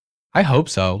 I hope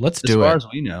so. Let's do it. As far as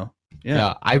we know.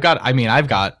 Yeah. I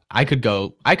could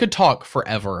talk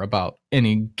forever about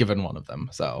any given one of them.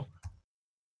 So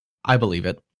I believe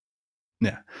it.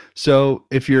 Yeah. So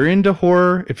if you're into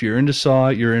horror, if you're into Saw,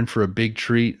 you're in for a big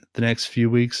treat the next few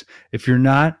weeks. If you're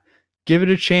not, give it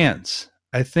a chance.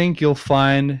 I think you'll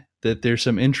find that there's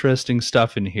some interesting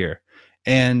stuff in here.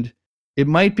 And it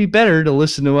might be better to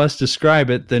listen to us describe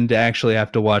it than to actually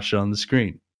have to watch it on the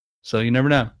screen. So you never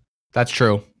know. That's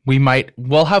true.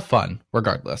 We'll have fun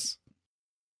regardless.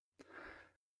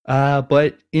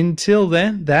 But until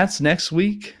then, that's next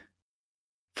week.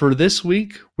 For this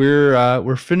week,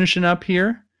 we're finishing up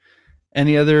here.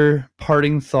 Any other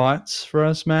parting thoughts for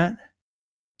us, Matt?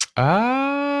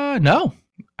 No.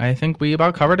 I think we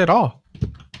about covered it all.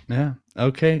 Yeah.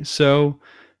 Okay. So,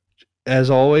 as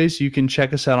always, you can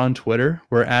check us out on Twitter.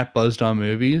 We're at Buzzed On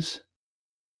Movies.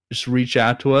 Just reach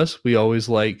out to us. We always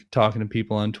like talking to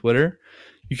people on Twitter.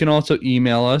 You can also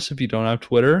email us if you don't have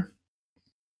Twitter.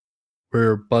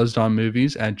 We're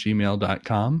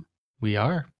buzzedonmovies@gmail.com. We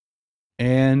are.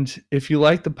 And if you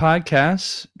like the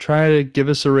podcast, try to give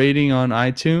us a rating on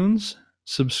iTunes.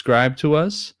 Subscribe to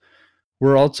us.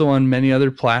 We're also on many other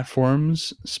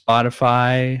platforms: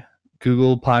 Spotify,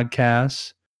 Google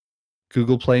Podcasts,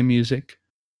 Google Play Music.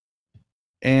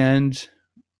 And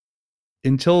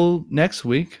until next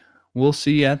week, we'll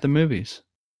see you at the movies.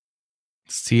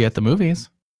 See you at the movies.